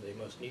 or where they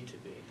most need to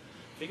be.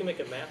 If you can make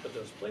a map of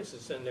those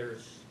places, then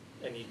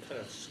and you kind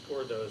of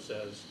score those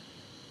as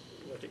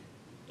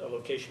a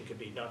location could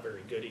be not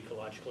very good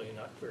ecologically and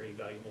not very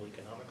valuable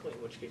economically,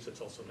 in which case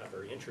it's also not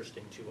very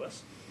interesting to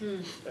us.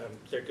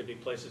 There could be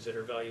places that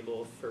are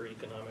valuable for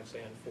economics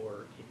and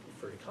for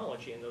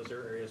ecology, and those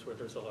are areas where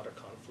there's a lot of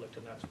conflict,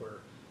 and that's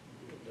where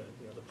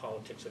the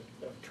politics of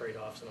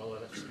trade-offs and all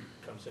that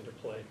comes into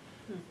play.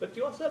 But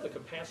you also have the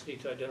capacity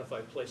to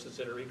identify places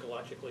that are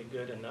ecologically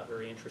good and not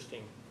very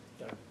interesting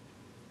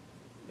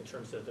in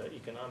terms of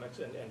economics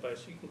and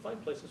vice. You can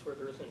find places where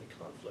there isn't any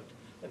conflict,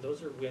 and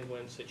those are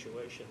win-win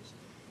situations.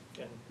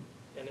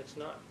 And it's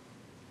not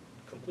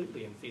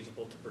completely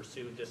infeasible to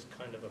pursue this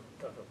kind of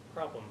a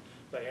problem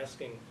by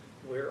asking,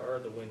 where are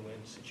the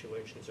win-win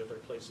situations? Are there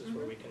places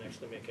where we can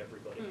actually make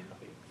everybody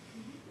happy?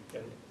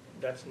 And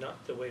that's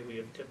not the way we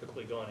have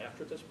typically gone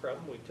after this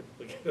problem. We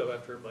typically go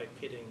after it by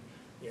pitting,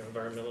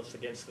 environmentalists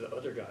against the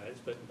other guys,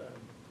 but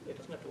it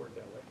doesn't have to work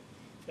that way.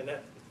 And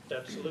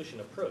that solution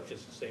approach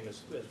is the same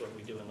as what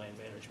we do in land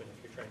management.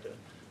 If you're trying to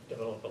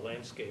develop a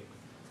landscape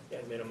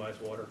and minimize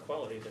water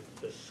quality,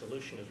 the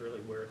solution is really,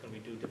 where can we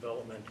do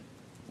development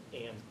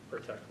and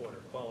protect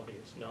water quality?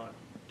 It's not,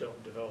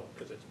 don't develop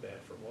because it's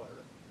bad for water.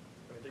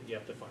 Right? You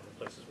have to find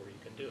the places where you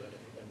can do it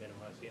and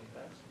minimize the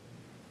impacts.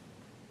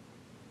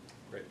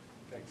 Great,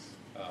 thanks.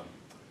 Why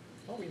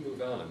don't we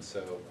move on?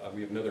 So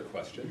we have another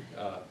question.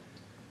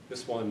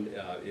 This one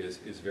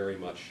is very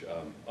much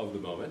of the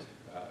moment.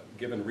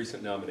 Given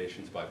recent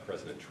nominations by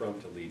President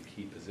Trump to lead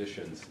key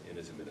positions in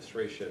his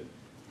administration,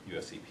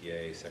 US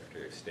EPA,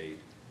 Secretary of State,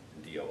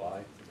 and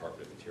DOI,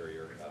 Department of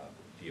Interior,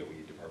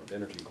 DOE, Department of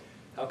Energy,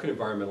 how can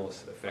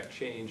environmentalists affect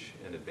change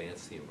and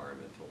advance the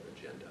environmental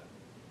agenda?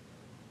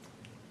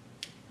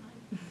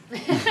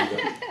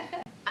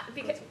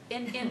 Because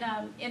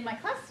in my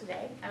class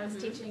today, I was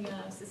teaching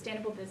a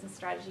sustainable business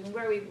strategy,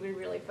 where we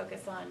really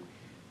focus on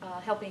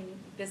helping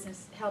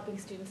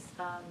students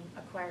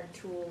acquire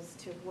tools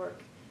to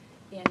work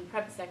in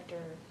private sector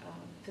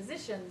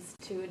positions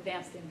to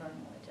advance the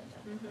environmental agenda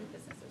of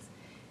businesses.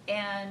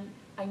 And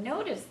I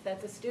noticed that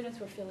the students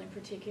were feeling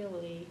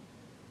particularly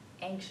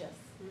anxious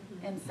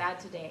and sad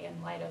today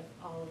in light of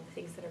all of the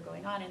things that are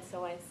going on. And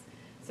so I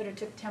sort of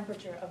took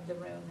temperature of the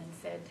room and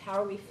said,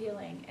 how are we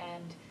feeling,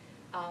 and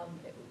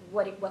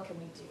what can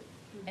we do?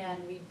 And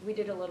we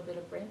did a little bit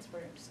of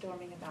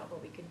brainstorming about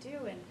what we could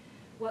do, and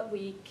what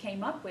we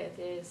came up with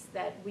is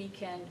that we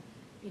can,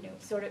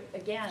 sort of,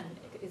 again,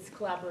 it's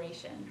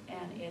collaboration,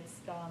 and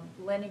it's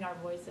lending our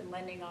voice and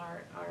lending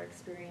our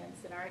experience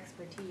and our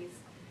expertise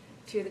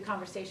to the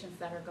conversations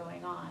that are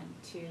going on,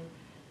 to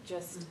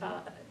just,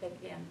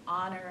 again,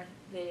 honor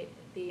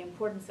the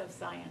importance of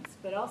science,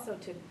 but also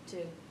to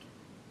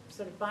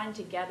sort of bind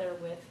together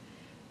with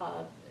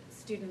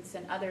students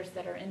and others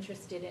that are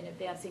interested in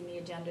advancing the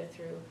agenda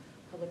through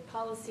public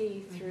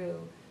policy,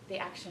 through the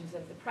actions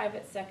of the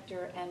private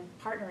sector, and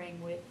partnering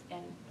with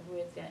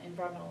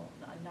environmental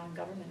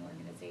non-government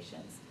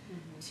organizations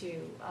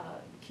to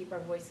keep our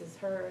voices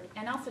heard,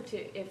 and also to,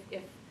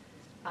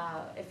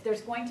 if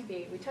there's going to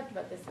be, we talked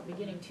about this at the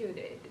beginning too,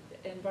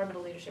 the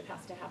environmental leadership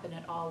has to happen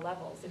at all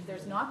levels. If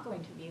there's not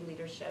going to be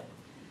leadership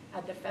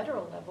at the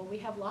federal level, we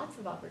have lots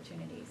of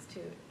opportunities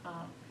to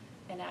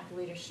enact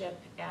leadership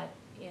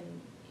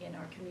in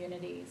our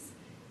communities,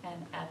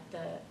 and at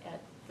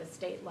the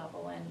state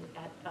level, and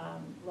at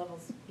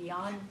levels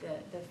beyond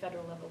the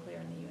federal level here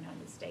in the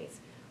United States.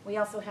 I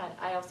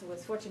also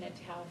was fortunate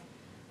to have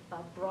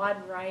a broad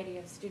variety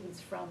of students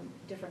from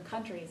different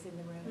countries in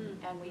the room,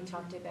 and we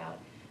talked about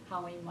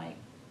how we might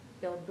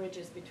build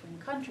bridges between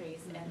countries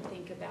and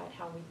think about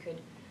how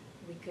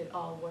we could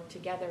all work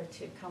together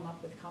to come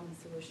up with common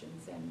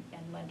solutions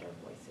and lend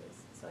our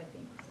voices. So I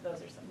think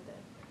those are some of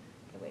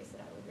the ways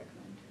that I would recommend.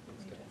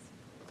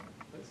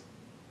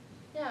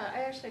 Yeah, I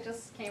actually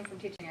just came from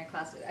teaching a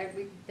class.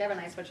 Deb and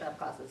I switched up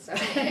classes, so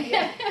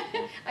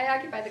I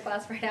occupied the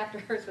class right after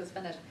hers was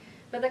finished.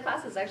 But the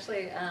class is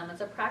actually, it's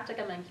a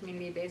practicum in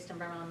community-based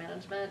environmental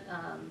management.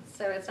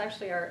 So it's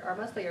actually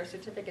mostly our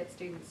certificate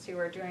students who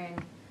are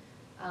doing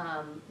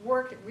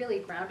work, really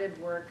grounded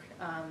work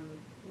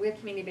with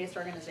community-based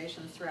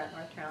organizations throughout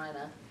North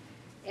Carolina.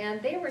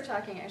 And they were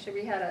talking, actually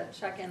we had a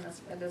check-in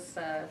this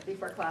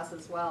before class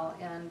as well,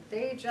 and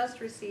they just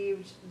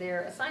received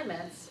their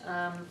assignments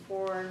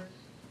for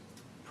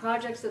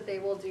projects that they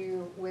will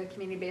do with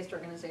community-based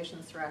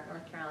organizations throughout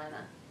North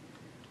Carolina.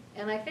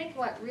 And I think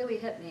what really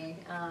hit me,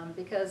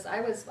 because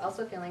I was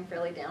also feeling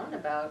fairly down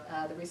about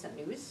the recent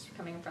news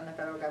coming from the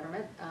federal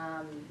government,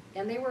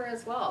 and they were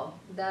as well,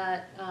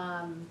 that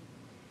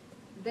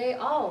they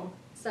all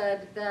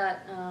said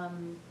that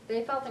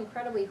they felt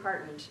incredibly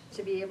heartened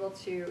to be able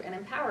to, and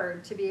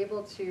empowered to be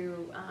able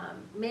to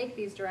make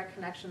these direct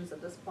connections at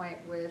this point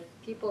with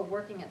people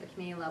working at the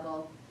community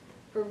level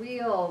for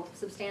real,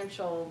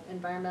 substantial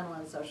environmental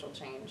and social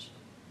change.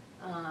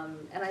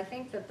 And I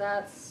think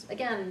that's,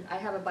 again, I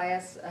have a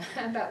bias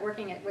about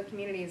working with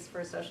communities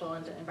for social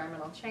and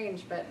environmental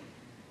change, but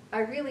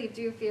I really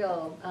do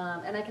feel,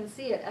 and I can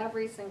see it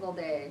every single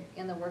day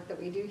in the work that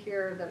we do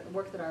here, the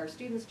work that our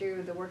students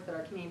do, the work that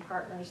our community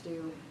partners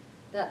do,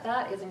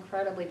 that is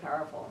incredibly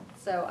powerful.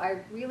 So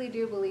I really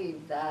do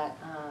believe that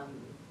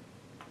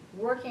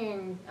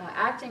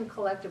acting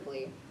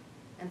collectively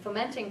and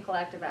fomenting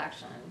collective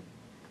action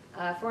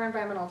for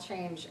environmental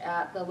change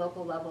at the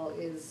local level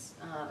is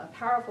a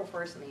powerful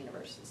force in the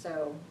universe.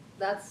 So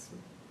that's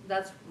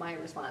my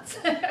response.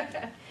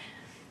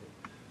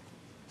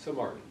 So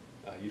Martin,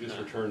 you just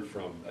returned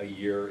from a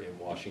year in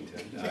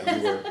Washington.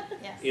 You were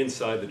Yes.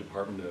 inside the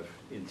Department of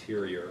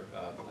Interior.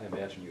 I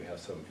imagine you have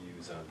some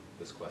views on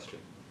this question.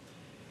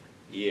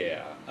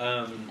 Yeah.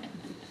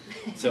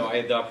 So I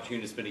had the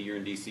opportunity to spend a year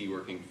in D.C.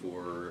 working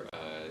for,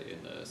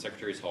 in the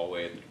Secretary's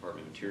hallway at the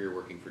Department of Interior,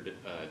 working for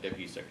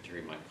Deputy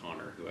Secretary Mike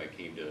Connor, who I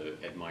came to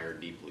admire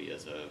deeply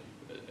as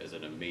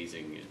an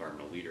amazing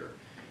environmental leader.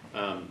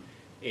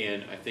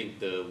 And I think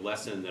the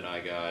lesson that I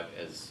got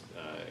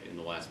in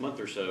the last month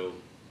or so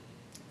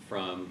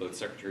from both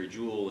Secretary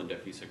Jewell and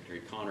Deputy Secretary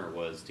Connor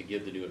was to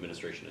give the new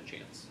administration a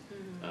chance.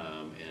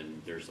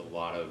 And there's a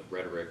lot of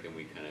rhetoric, and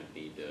we kind of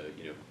need to,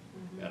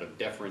 out of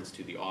deference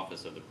to the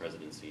office of the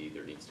presidency,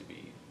 there needs to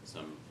be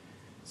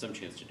some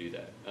chance to do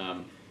that.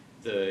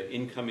 The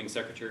incoming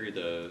secretary,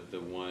 the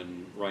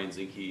one Ryan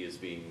Zinke, he's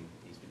been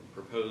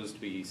proposed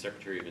to be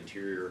Secretary of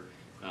Interior.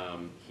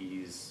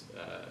 He's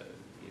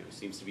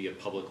seems to be a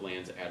public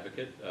lands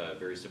advocate,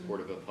 very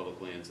supportive of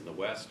public lands in the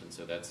West, and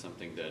so that's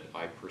something that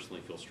I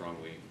personally feel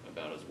strongly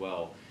about as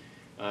well.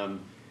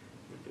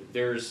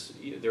 There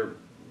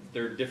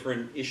are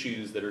different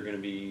issues that are going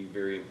to be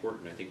very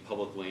important. I think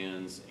public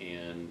lands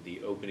and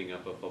the opening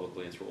up of public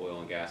lands for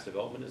oil and gas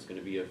development is going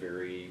to be a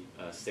very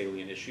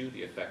salient issue.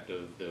 The effect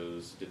of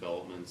those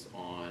developments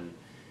on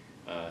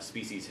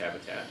species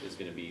habitat is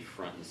going to be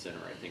front and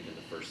center, I think, in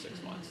the first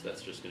 6 months.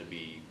 That's just going to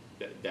be,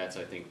 that's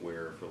I think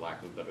where, for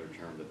lack of a better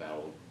term, the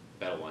battle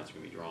lines are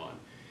going to be drawn.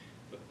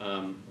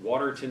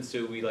 Water tends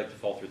to, we like to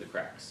fall through the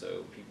cracks.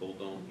 So people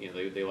don't,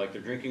 they like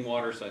their drinking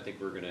water, so I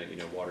think we're going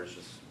to, water's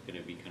just going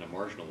to be kind of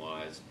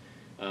marginalized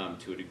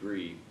to a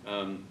degree.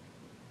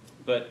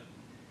 But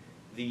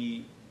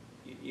I'm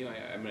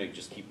going to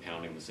just keep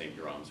pounding the same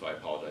drum, so I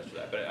apologize for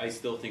that. But I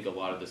still think a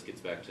lot of this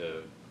gets back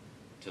to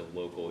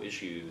local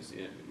issues,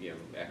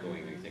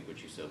 echoing, I think,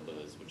 what you said,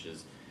 Liz, which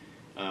is,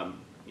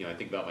 I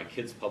think about my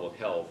kids' public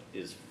health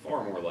is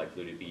far more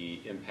likely to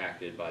be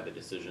impacted by the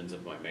decisions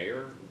of my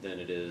mayor than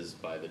it is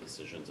by the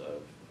decisions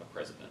of a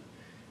president.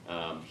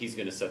 He's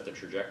going to set the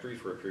trajectory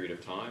for a period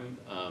of time,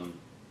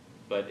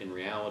 but in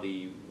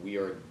reality, we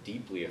are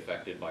deeply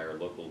affected by our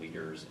local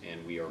leaders,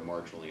 and we are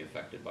marginally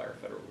affected by our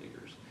federal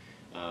leaders.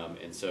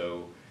 And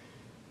so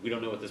we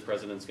don't know what this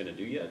president's going to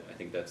do yet. I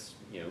think that's,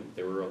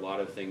 there were a lot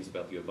of things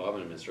about the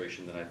Obama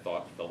administration that I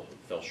thought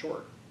fell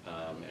short.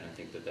 And I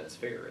think that that's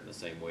fair in the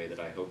same way that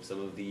I hope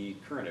some of the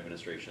current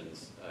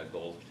administration's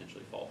goals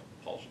potentially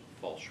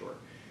fall short.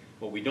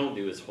 What we don't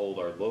do is hold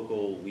our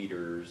local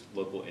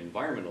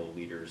environmental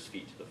leaders'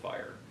 feet to the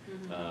fire.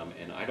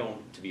 And I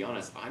don't, to be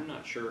honest, I'm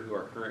not sure who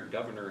our current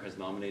governor has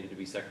nominated to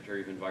be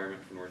Secretary of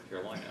Environment for North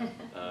Carolina.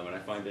 And I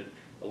find it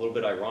a little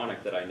bit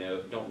ironic that I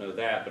don't know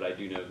that, but I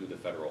do know who the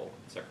federal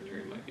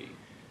secretary might be.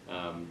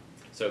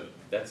 So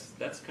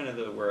that's kind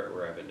of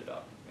where I've ended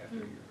up after a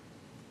year.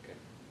 Okay.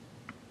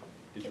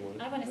 Did you want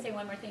to? I want to say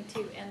one more thing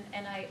too,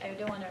 and I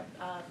don't want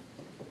to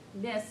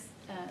miss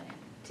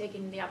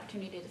taking the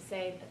opportunity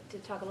to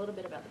talk a little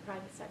bit about the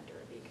private sector,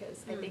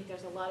 because I think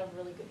there's a lot of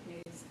really good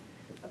news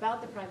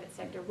about the private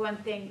sector. One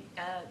thing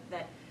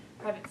that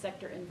private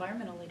sector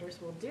environmental leaders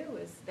will do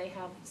is they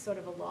have sort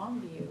of a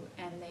long view,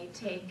 and they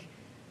take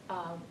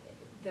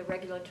the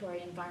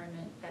regulatory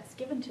environment that's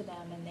given to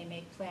them, and they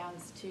make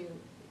plans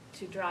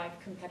to drive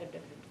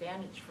competitive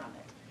advantage from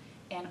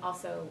it. And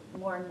also,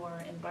 more and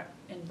more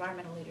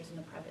environmental leaders in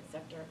the private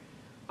sector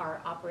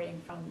are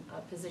operating from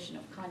a position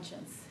of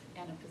conscience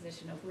and a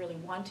position of really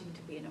wanting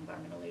to be an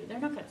environmental leader. They're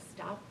not going to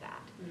stop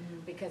that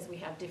because we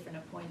have different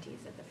appointees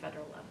at the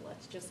federal level.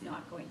 It's just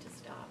not going to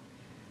stop.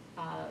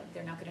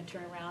 They're not going to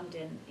turn around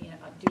and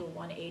do a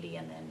 180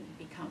 and then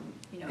become,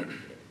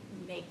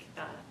 make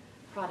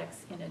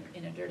products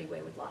in a dirty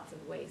way with lots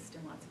of waste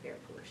and lots of air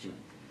pollution.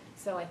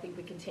 So I think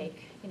we can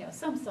take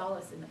some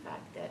solace in the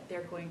fact that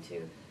they're going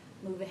to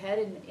move ahead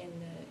in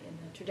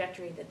the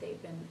trajectory that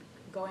they've been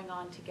going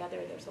on together.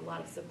 There's a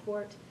lot of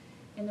support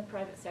in the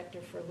private sector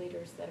for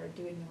leaders that are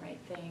doing the right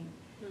thing,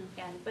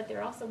 but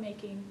they're also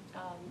taking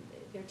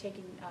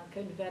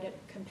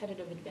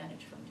competitive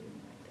advantage from doing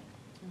the right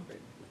thing.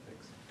 Great,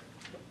 thanks.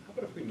 How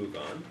about if we move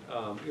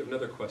on? We have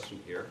another question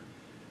here.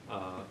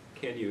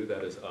 Can you,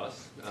 that is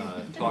us,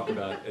 talk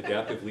about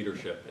adaptive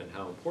leadership and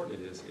how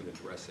important it is in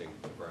addressing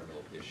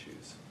environmental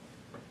issues?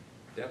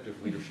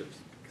 Adaptive leadership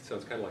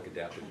sounds kind of like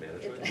adaptive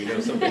management. You know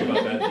something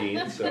about that,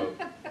 Dean, so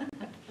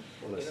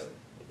want to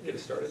get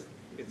us started?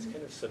 It's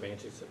kind of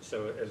semantics.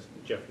 So as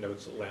Jeff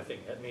notes, laughing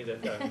at me,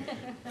 that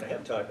I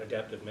have taught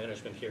adaptive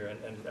management here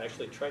and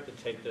actually tried to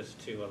take this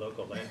to a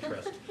local land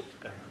trust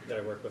that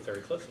I work with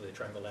very closely, the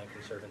Triangle Land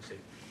Conservancy.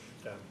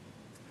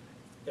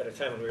 At a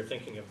time when we were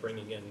thinking of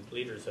bringing in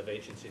leaders of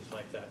agencies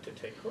like that to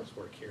take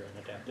coursework here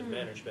on adaptive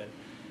management,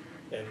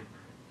 and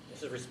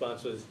his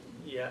response was,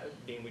 yeah,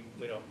 Dean,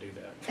 we don't do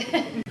that.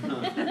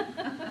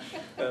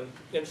 And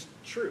it's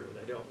true,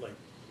 they don't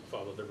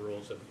follow the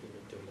rules of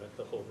doing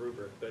the whole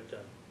rubric, but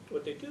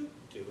what they do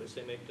is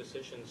they make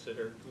decisions that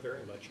are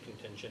very much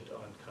contingent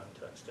on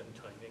context and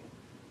timing,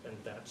 and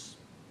that's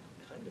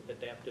kind of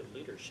adaptive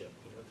leadership.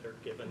 They're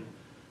given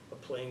a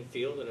playing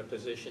field and a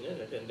position in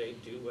it, and they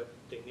do what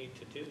they need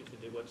to do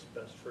what's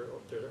best for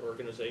their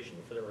organization,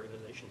 for their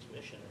organization's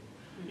mission.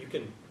 And you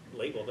can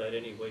label that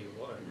any way you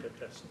want, but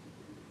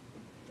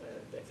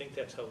I think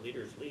that's how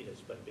leaders lead,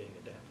 is by being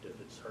adaptive.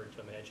 It's hard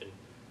to imagine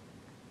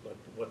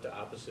what the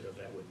opposite of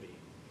that would be.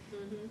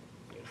 Mhm.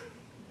 You know?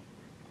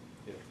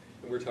 Yeah.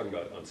 And we were talking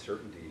about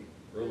uncertainty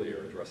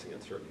earlier, addressing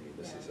uncertainty.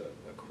 This is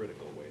a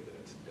critical way that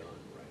it's done,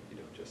 right? You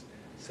don't just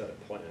set a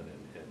plan and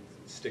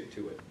stick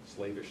to it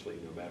slavishly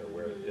no matter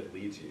where it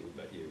leads you,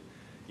 but you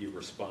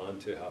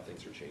respond to how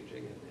things are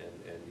changing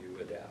and you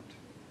adapt.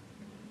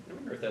 I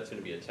wonder if that's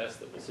going to be a test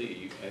that we'll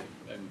see.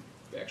 I'm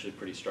actually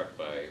pretty struck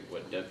by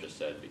what Deb just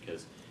said,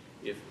 because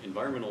if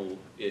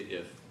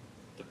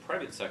the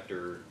private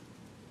sector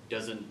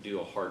doesn't do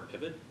a hard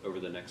pivot over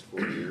the next 4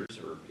 years,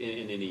 or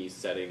in any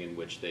setting in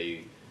which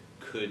they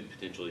could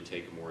potentially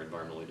take a more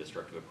environmentally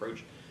destructive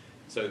approach,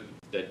 so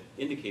that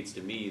indicates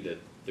to me that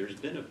there's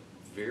been a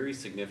very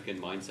significant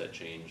mindset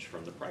change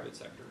from the private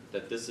sector,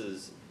 that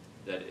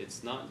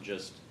it's not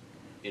just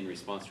in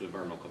response to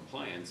environmental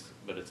compliance,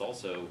 but it's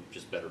also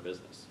just better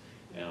business.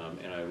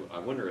 And I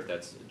wonder if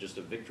that's just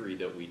a victory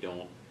that we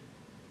don't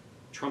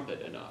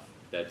trumpet enough,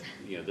 that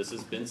this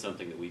has been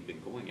something that we've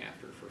been going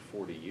after for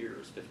 40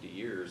 years, 50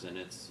 years, and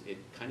it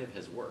kind of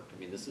has worked. I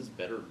mean, this is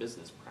better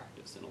business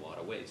practice in a lot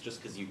of ways.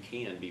 Just because you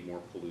can be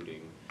more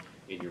polluting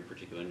in your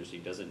particular industry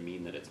doesn't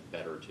mean that it's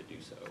better to do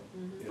so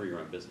for your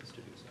own business to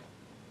do so.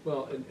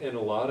 Well, and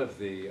a lot of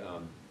the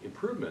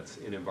improvements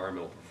in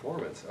environmental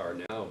performance are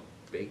now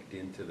baked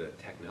into the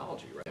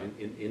technology, right?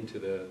 Into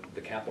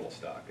the capital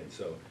stock. And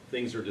so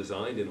things are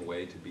designed in a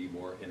way to be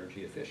more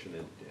energy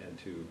efficient and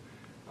to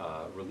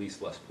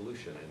release less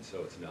pollution. And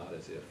so it's not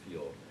as if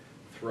you'll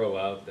throw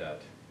out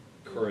that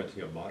current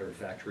modern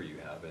factory you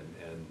have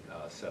and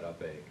set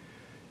up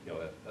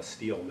a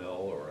steel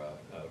mill or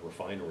a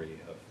refinery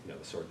of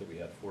the sort that we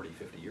had 40,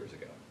 50 years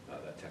ago.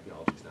 That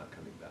technology is not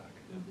coming back.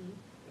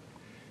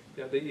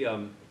 Yeah,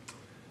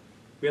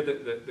 we had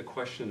the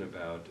question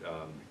about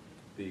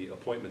the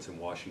appointments in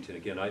Washington.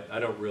 Again, I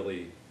don't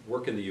really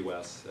work in the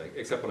U.S.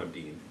 Except when I'm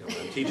dean. When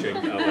I'm teaching,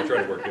 I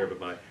try to work there. But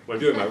when I'm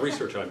doing my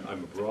research,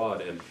 I'm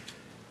abroad. And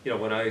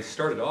when I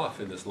started off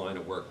in this line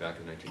of work back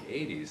in the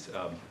 1980s,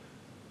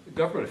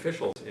 government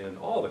officials in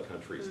all the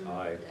countries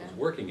I was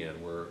working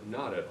in were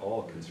not at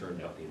all concerned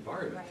about the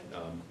environment.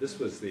 This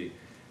was the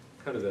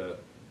kind of the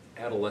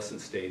adolescent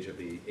stage of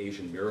the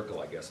Asian miracle,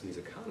 I guess, and these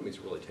economies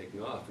were really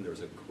taking off, and there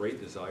was a great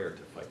desire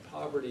to fight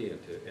poverty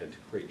and to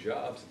create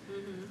jobs.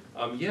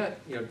 Yet,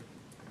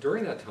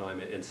 during that time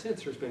and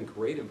since, there's been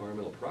great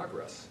environmental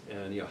progress.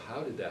 And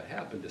how did that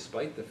happen,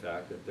 despite the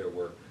fact that there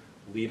were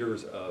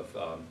leaders of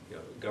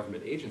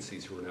government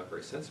agencies who were not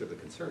very sensitive to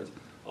concerns?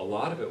 A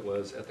lot of it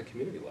was at the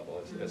community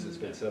level, as has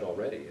been said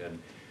already, and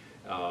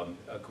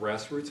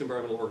grassroots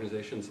environmental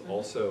organizations,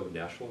 also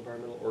national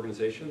environmental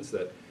organizations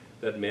that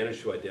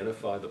managed to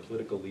identify the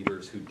political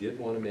leaders who did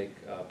want to make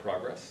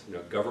progress.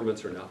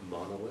 Governments are not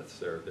monoliths.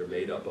 They're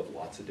made up of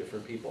lots of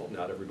different people.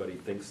 Not everybody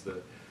thinks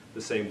the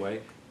same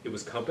way. It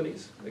was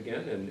companies,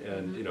 again,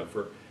 and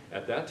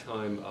at that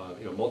time,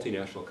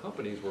 multinational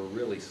companies were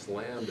really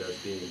slammed as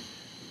being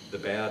the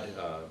bad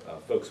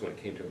folks when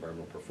it came to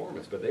environmental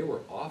performance, but they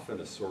were often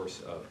a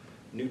source of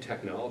new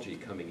technology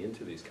coming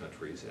into these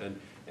countries,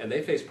 and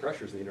they faced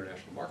pressures in the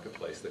international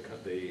marketplace,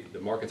 the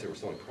markets that were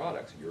selling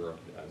products, Europe,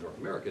 North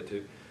America,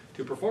 to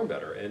perform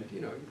better. And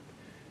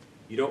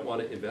you don't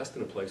want to invest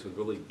in a place with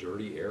really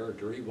dirty air or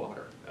dirty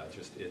water.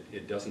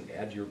 It doesn't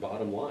add to your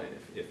bottom line.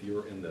 If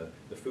you're in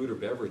the food or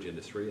beverage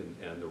industry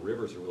and the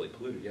rivers are really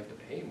polluted, you have to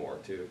pay more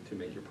to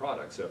make your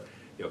product. So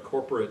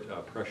corporate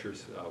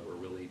pressures were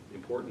really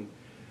important.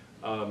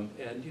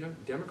 And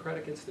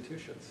democratic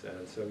institutions,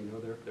 and so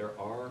there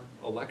are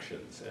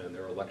elections, and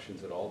there are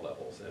elections at all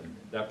levels, and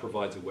that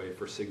provides a way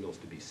for signals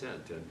to be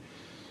sent. And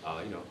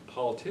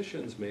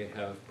politicians may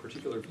have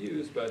particular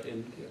views, but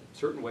in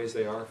certain ways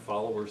they are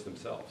followers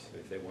themselves.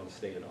 If they want to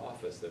stay in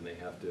office, then they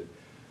have to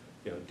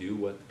do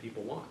what the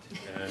people want.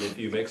 And if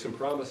you make some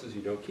promises,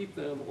 you don't keep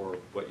them, or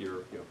what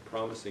you're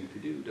promising to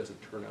do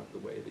doesn't turn out the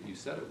way that you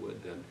said it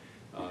would, then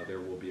there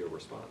will be a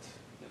response.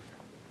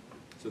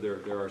 So there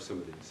are some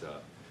of these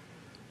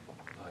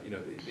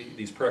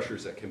these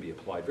pressures that can be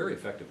applied very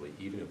effectively,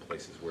 even in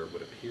places where it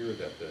would appear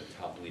that the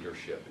top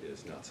leadership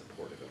is not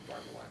supportive of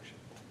environmental action.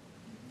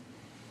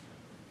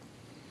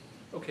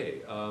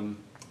 Okay,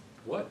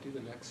 what do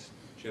the next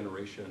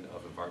generation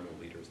of environmental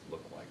leaders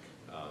look like?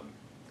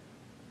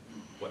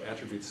 What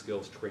attributes,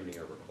 skills, training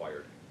are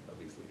required of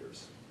these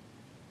leaders?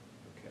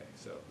 Okay,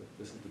 so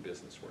this is the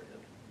business we're in,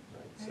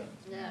 right? So,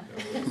 Yeah.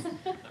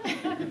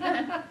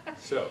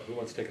 so who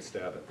wants to take a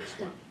stab at this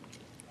one?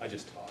 I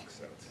just talk,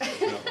 so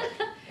it's not like...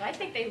 I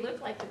think they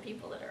look like the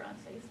people that are on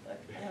Facebook.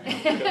 I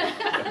don't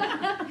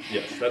know.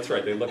 Yes, that's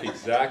right. They look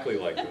exactly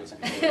like those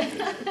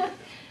people.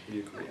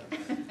 You agree on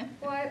that?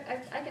 Well,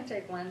 I can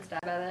take one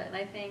stab at it, and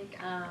I think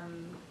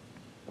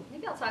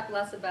maybe I'll talk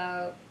less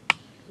about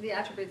the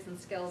attributes and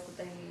skills that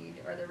they need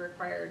or they're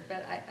required,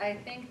 but I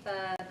think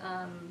that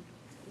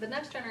the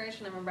next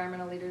generation of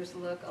environmental leaders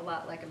look a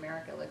lot like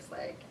America looks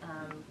like.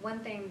 One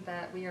thing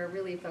that we are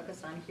really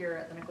focused on here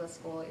at the Nicholas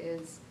School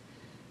is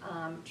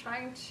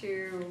trying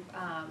to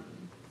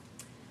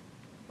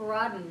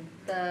broaden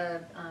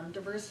the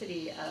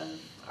diversity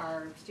of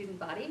our student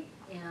body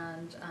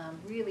and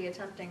really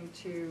attempting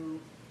to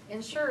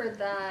ensure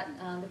that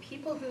the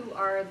people who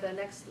are the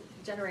next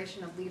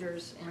generation of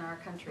leaders in our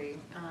country,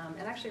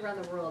 and actually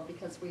around the world,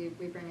 because we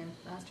bring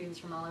in students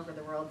from all over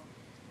the world,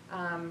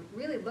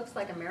 really looks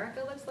like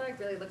America looks like,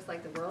 really looks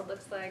like the world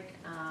looks like,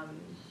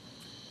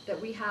 that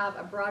we have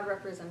a broad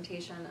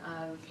representation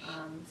of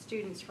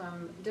students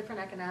from different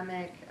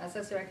economic,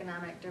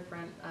 socioeconomic,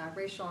 different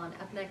racial and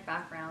ethnic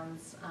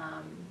backgrounds,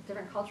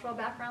 different cultural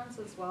backgrounds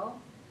as well.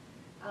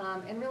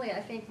 And really, I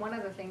think one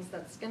of the things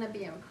that's going to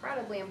be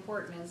incredibly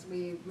important as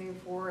we move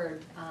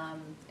forward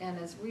and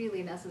is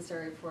really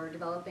necessary for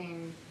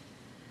developing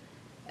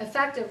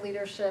effective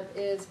leadership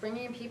is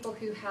bringing people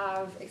who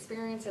have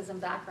experiences and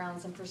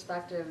backgrounds and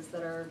perspectives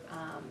that are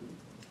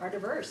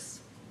diverse,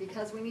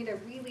 because we need a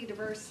really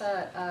diverse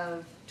set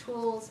of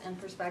tools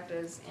and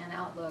perspectives and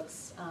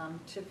outlooks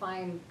to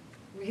find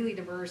really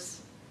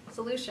diverse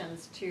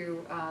solutions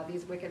to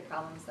these wicked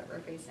problems that we're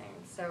facing.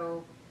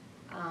 So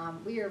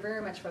we are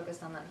very much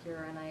focused on that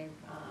here, and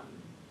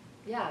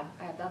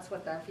that's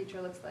what the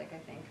future looks like, I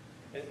think.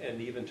 And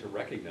even to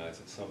recognize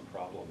that some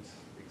problems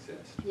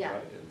exist, Yeah.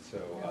 right? And so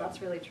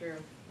That's really true.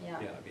 Yeah.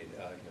 Yeah, I mean,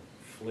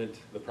 Flint,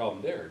 the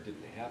problem there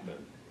didn't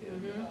happen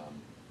in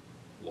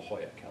La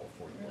Jolla,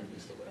 California, where I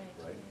used to live,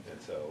 right?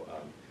 And so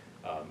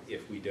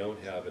if we don't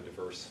have a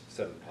diverse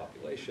set of the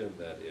population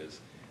that is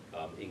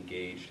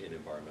engaged in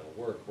environmental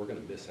work, we're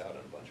going to miss out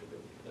on a bunch of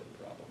really important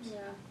problems.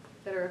 Yeah,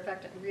 that are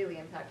really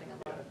impacting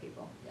a lot of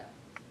people. Yeah.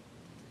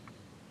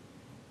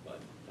 But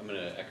I'm going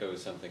to echo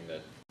something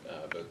that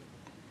both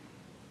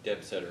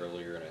Deb said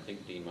earlier, and I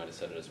think Dean might have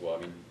said it as well.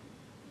 I mean,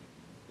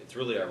 it's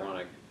really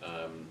ironic.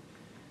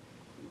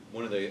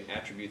 One of the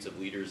attributes of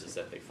leaders is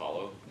that they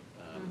follow.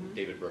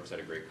 David Brooks had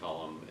a great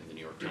column in the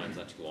New York Times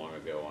not too long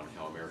ago on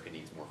how America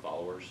needs more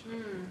followers,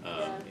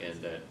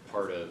 and that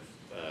part of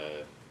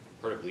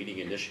leading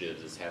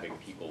initiatives is having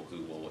people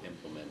who will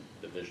implement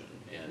the vision.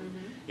 And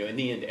you know, in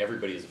the end,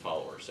 everybody is a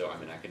follower. So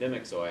I'm an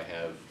academic, so I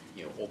have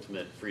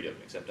ultimate freedom,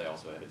 except I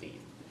also have a dean.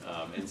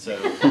 And so,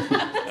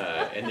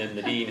 and then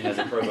the dean has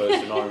a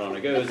provost, and on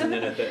it goes. And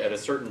then at a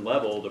certain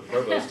level, the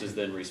provost is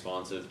then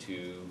responsive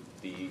to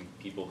the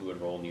people who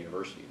enroll in the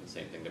university. The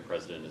same thing, the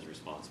president is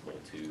responsible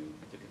to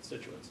the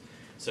constituents.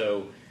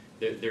 So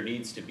there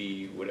needs to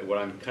be, what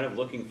I'm kind of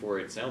looking for,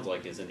 it sounds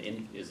like, is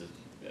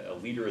a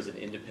leader as an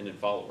independent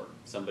follower,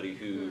 somebody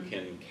who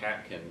can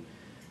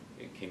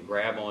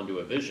grab onto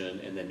a vision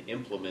and then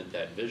implement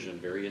that vision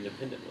very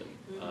independently.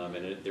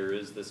 And there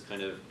is this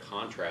kind of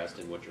contrast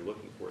in what you're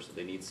looking for. So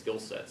they need skill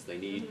sets. They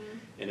need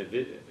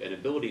an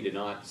ability to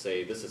not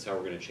say, this is how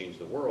we're going to change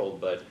the world,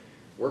 but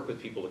work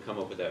with people to come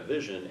up with that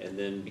vision and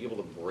then be able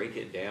to break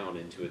it down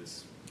into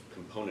its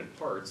component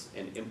parts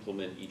and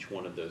implement each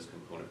one of those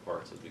component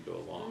parts as we go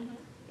along.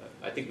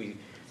 I think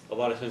a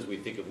lot of times we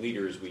think of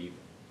leaders, we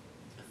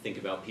think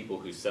about people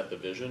who set the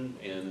vision,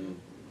 and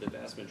the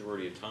vast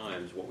majority of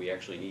times what we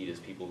actually need is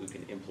people who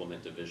can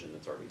implement a vision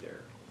that's already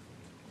there.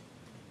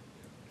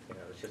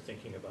 I was just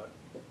thinking about,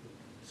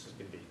 this is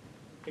going to be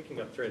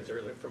picking up threads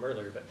from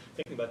earlier, but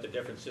thinking about the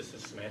differences, the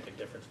semantic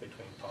difference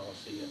between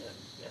policy and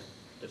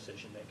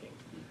decision making.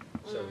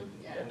 So,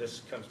 and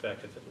this comes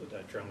back to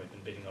that drum we've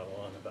been beating all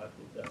along about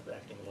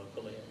acting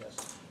locally. And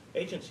this,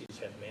 agencies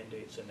have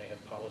mandates and they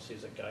have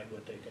policies that guide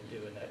what they can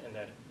do, and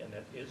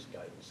that is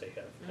guidance. They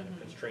have kind of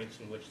constraints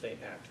in which they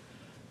act,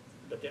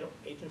 but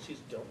agencies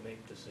don't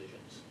make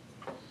decisions.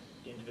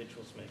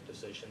 Individuals make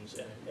decisions,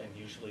 and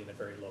usually in a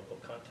very local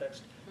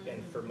context.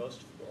 And for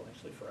most,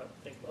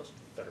 I think most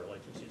federal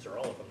agencies, or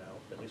all of them now,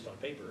 at least on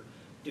paper,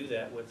 do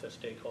that with a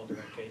stakeholder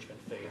engagement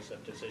phase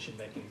of decision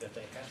making that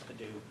they have to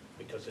do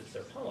because it's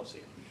their policy.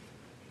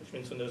 Which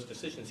means when those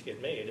decisions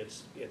get made,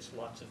 it's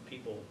lots of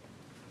people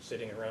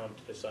sitting around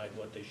to decide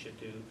what they should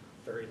do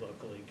very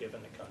locally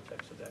given the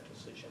context of that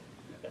decision.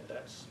 And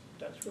that's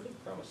really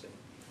promising.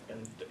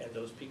 And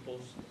those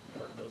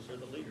those are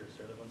the leaders.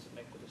 They're the ones that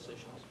make the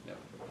decisions. Yeah.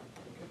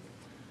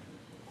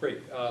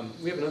 Great.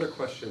 We have another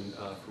question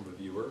from a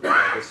viewer.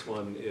 This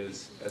one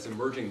is, as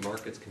emerging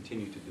markets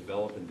continue to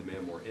develop and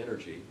demand more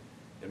energy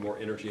at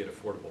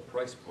affordable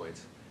price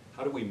points,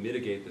 how do we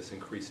mitigate this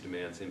increased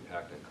demand's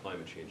impact on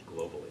climate change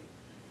globally?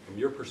 From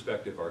your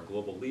perspective, are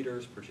global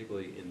leaders,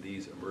 particularly in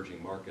these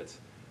emerging markets,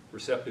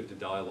 receptive to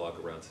dialogue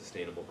around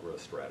sustainable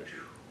growth strategy?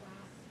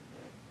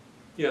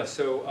 Yeah,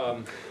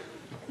 so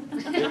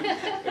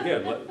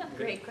again,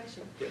 Great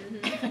question.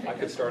 I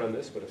could start on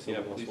this, but if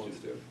someone else wants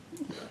to.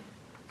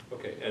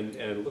 Okay, and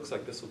it looks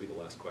like this will be the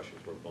last question.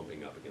 We're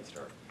bumping up against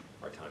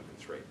our time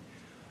constraint.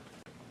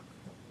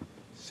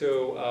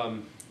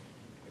 So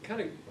it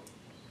kind of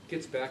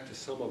gets back to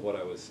some of what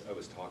I was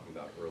talking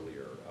about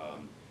earlier,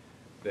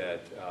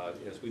 that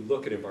as we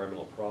look at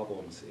environmental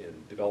problems in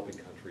developing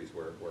countries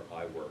where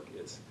I work,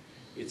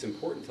 it's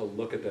important to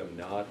look at them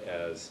not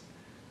as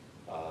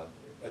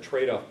a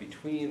trade-off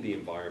between the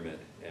environment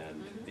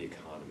and the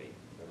economy,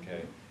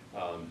 okay?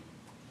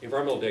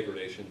 Environmental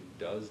degradation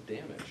does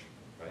damage,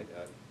 right?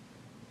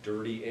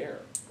 Dirty air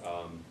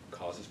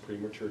causes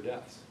premature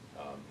deaths.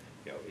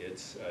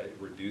 It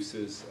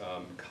reduces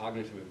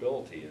cognitive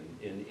ability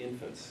in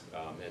infants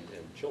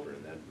and children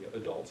and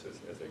adults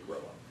as they grow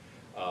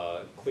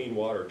up. Clean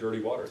water,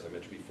 dirty water, as I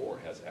mentioned before,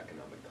 has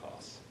economic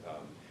costs.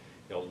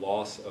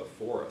 Loss of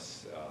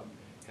forests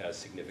has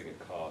significant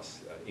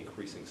costs,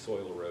 increasing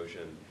soil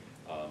erosion,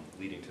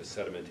 leading to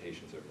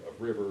sedimentations of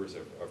rivers,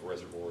 of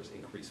reservoirs,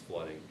 increased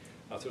flooding.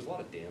 So there's a lot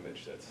of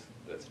damage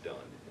that's done.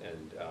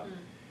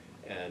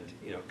 And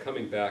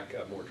coming back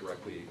more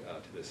directly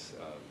to this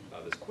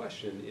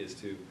question is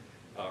to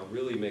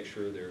really make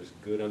sure there's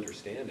good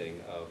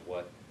understanding of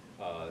what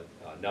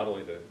not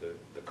only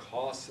the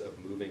costs of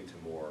moving to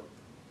more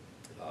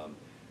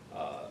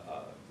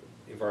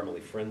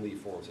environmentally friendly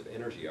forms of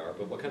energy are,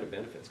 but what kind of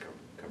benefits come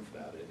from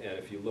that. And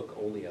if you look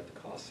only at the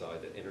cost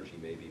side, that energy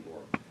may be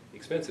more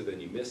expensive, then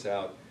you miss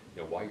out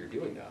why you're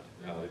doing that.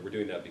 We're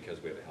doing that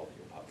because we have a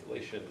healthier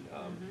population,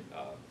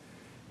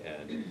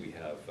 and we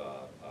have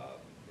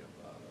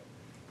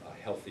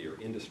healthier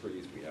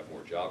industries, we have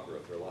more job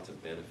growth, there are lots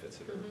of benefits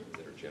that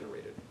are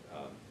generated.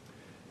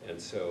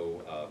 And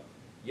so,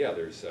 we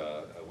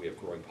have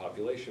growing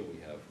population, we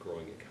have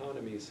growing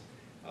economies,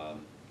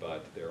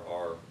 but there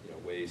are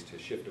ways to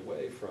shift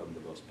away from the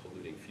most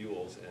polluting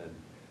fuels, and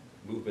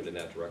movement in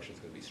that direction is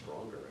going to be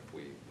stronger if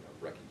we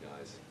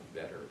recognize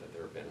better that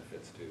there are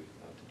benefits to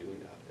doing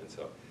that. And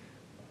so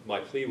my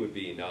plea would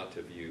be not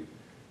to view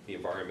the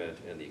environment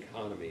and the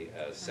economy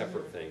as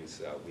separate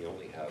things. We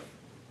only have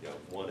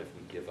one if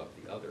we give up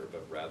the other,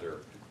 but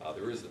rather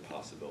there is the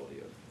possibility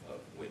of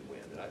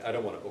win-win. And I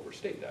don't want to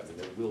overstate that. I mean,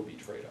 there will be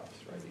trade-offs,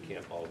 right? You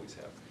can't always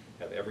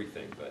have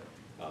everything, but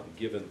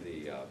given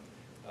the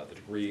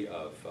degree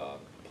of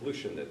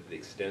pollution, the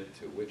extent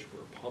to which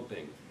we're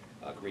pumping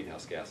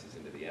greenhouse gases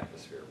into the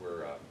atmosphere,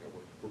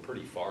 we're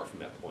pretty far from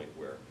that point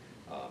where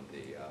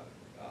the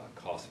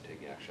costs of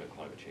taking action on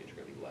climate change are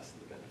going to be less than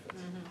the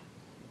benefits.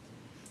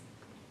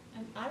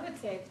 And I would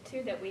say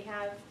too that we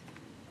have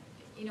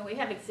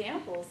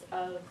examples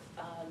of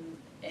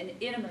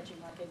in emerging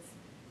markets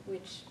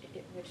which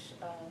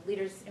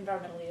leaders,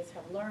 environmental leaders,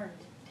 have learned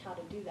how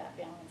to do that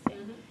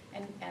balancing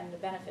and the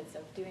benefits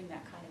of doing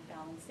that kind of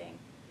balancing.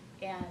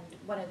 And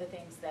one of the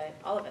things that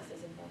all of us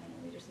as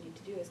environmental leaders need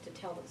to do is to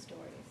tell those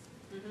stories.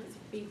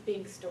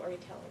 Being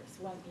storytellers.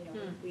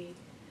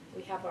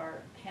 We have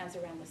our hands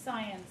around the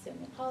science and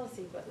the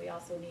policy, but we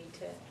also need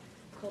to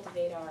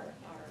cultivate our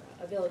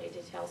ability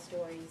to tell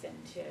stories and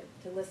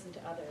to listen to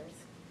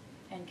others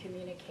and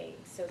communicate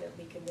so that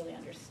we can really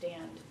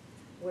understand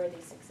where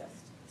these success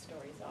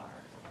stories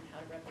are and how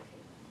to replicate them.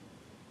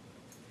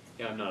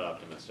 Yeah, I'm not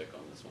optimistic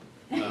on this one.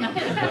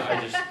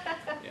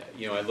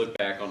 I look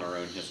back on our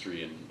own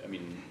history, and I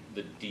mean,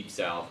 the Deep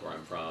South, where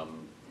I'm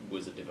from,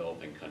 was a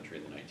developing country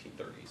in the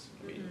 1930s.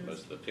 I mean,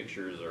 most of the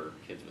pictures are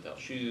kids without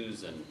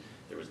shoes, and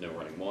there was no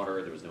running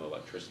water, there was no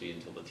electricity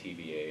until the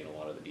TVA in a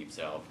lot of the Deep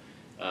South.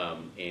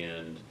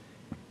 And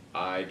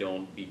I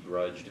don't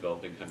begrudge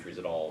developing countries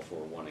at all for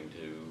wanting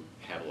to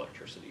have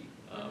electricity,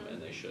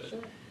 and they should. Sure,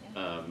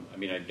 yeah. I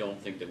mean, I don't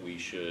think that we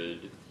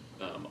should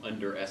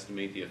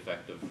underestimate the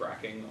effect of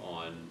fracking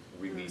on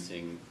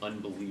releasing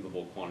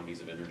unbelievable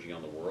quantities of energy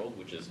on the world,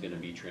 which is going to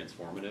be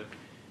transformative.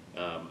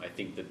 I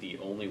think that the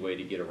only way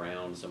to get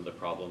around some of the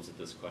problems that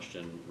this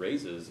question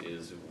raises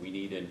is we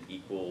need an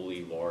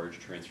equally large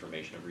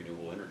transformation of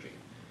renewable energy.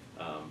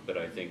 But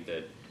I think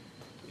that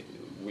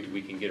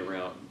we can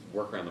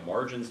work around the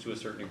margins to a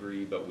certain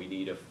degree, but we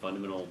need a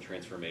fundamental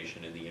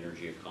transformation in the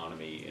energy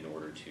economy in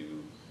order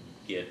to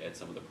get at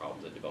some of the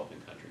problems that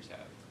developing countries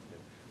have.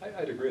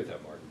 I'd agree with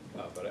that, Martin,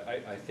 but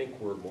I think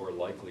we're more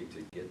likely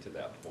to get to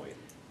that point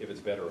if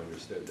it's better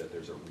understood that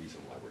there's a reason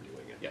why we're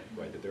doing it,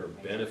 right? That there are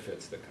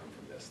benefits that come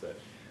from this, that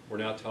we're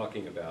not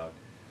talking about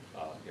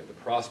the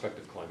prospect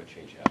of climate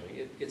change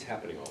happening. It's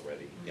happening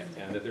already,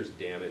 and that there's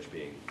damage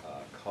being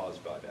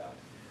caused by that.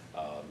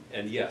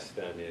 And yes,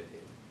 then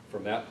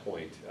from that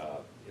point,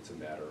 it's a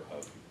matter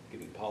of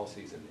getting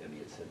policies and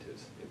the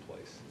incentives in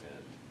place,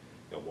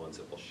 and ones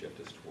that will shift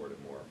us toward a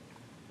more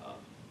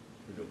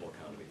renewable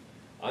economy.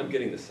 I'm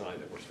getting the sign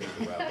that we're supposed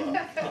to wrap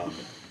up.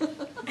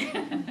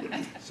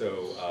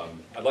 So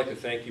I'd like to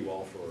thank you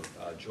all for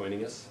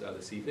joining us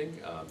this evening.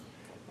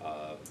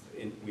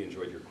 We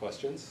enjoyed your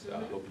questions.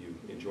 Hope you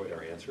enjoyed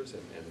our answers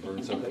and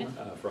learned something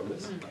from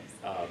this.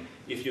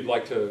 If you'd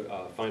like to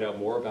find out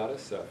more about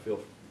us,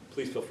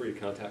 please feel free to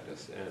contact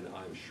us, and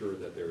I'm sure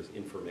that there's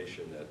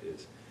information that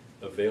is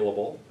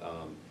available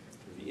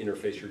through the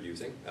interface you're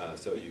using,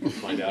 so you can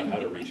find out how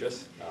to reach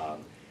us.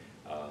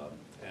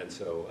 And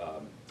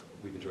so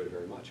we've enjoyed it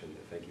very much, and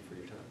thank you for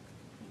your time.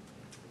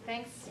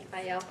 Thanks.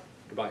 Bye, y'all.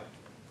 Goodbye.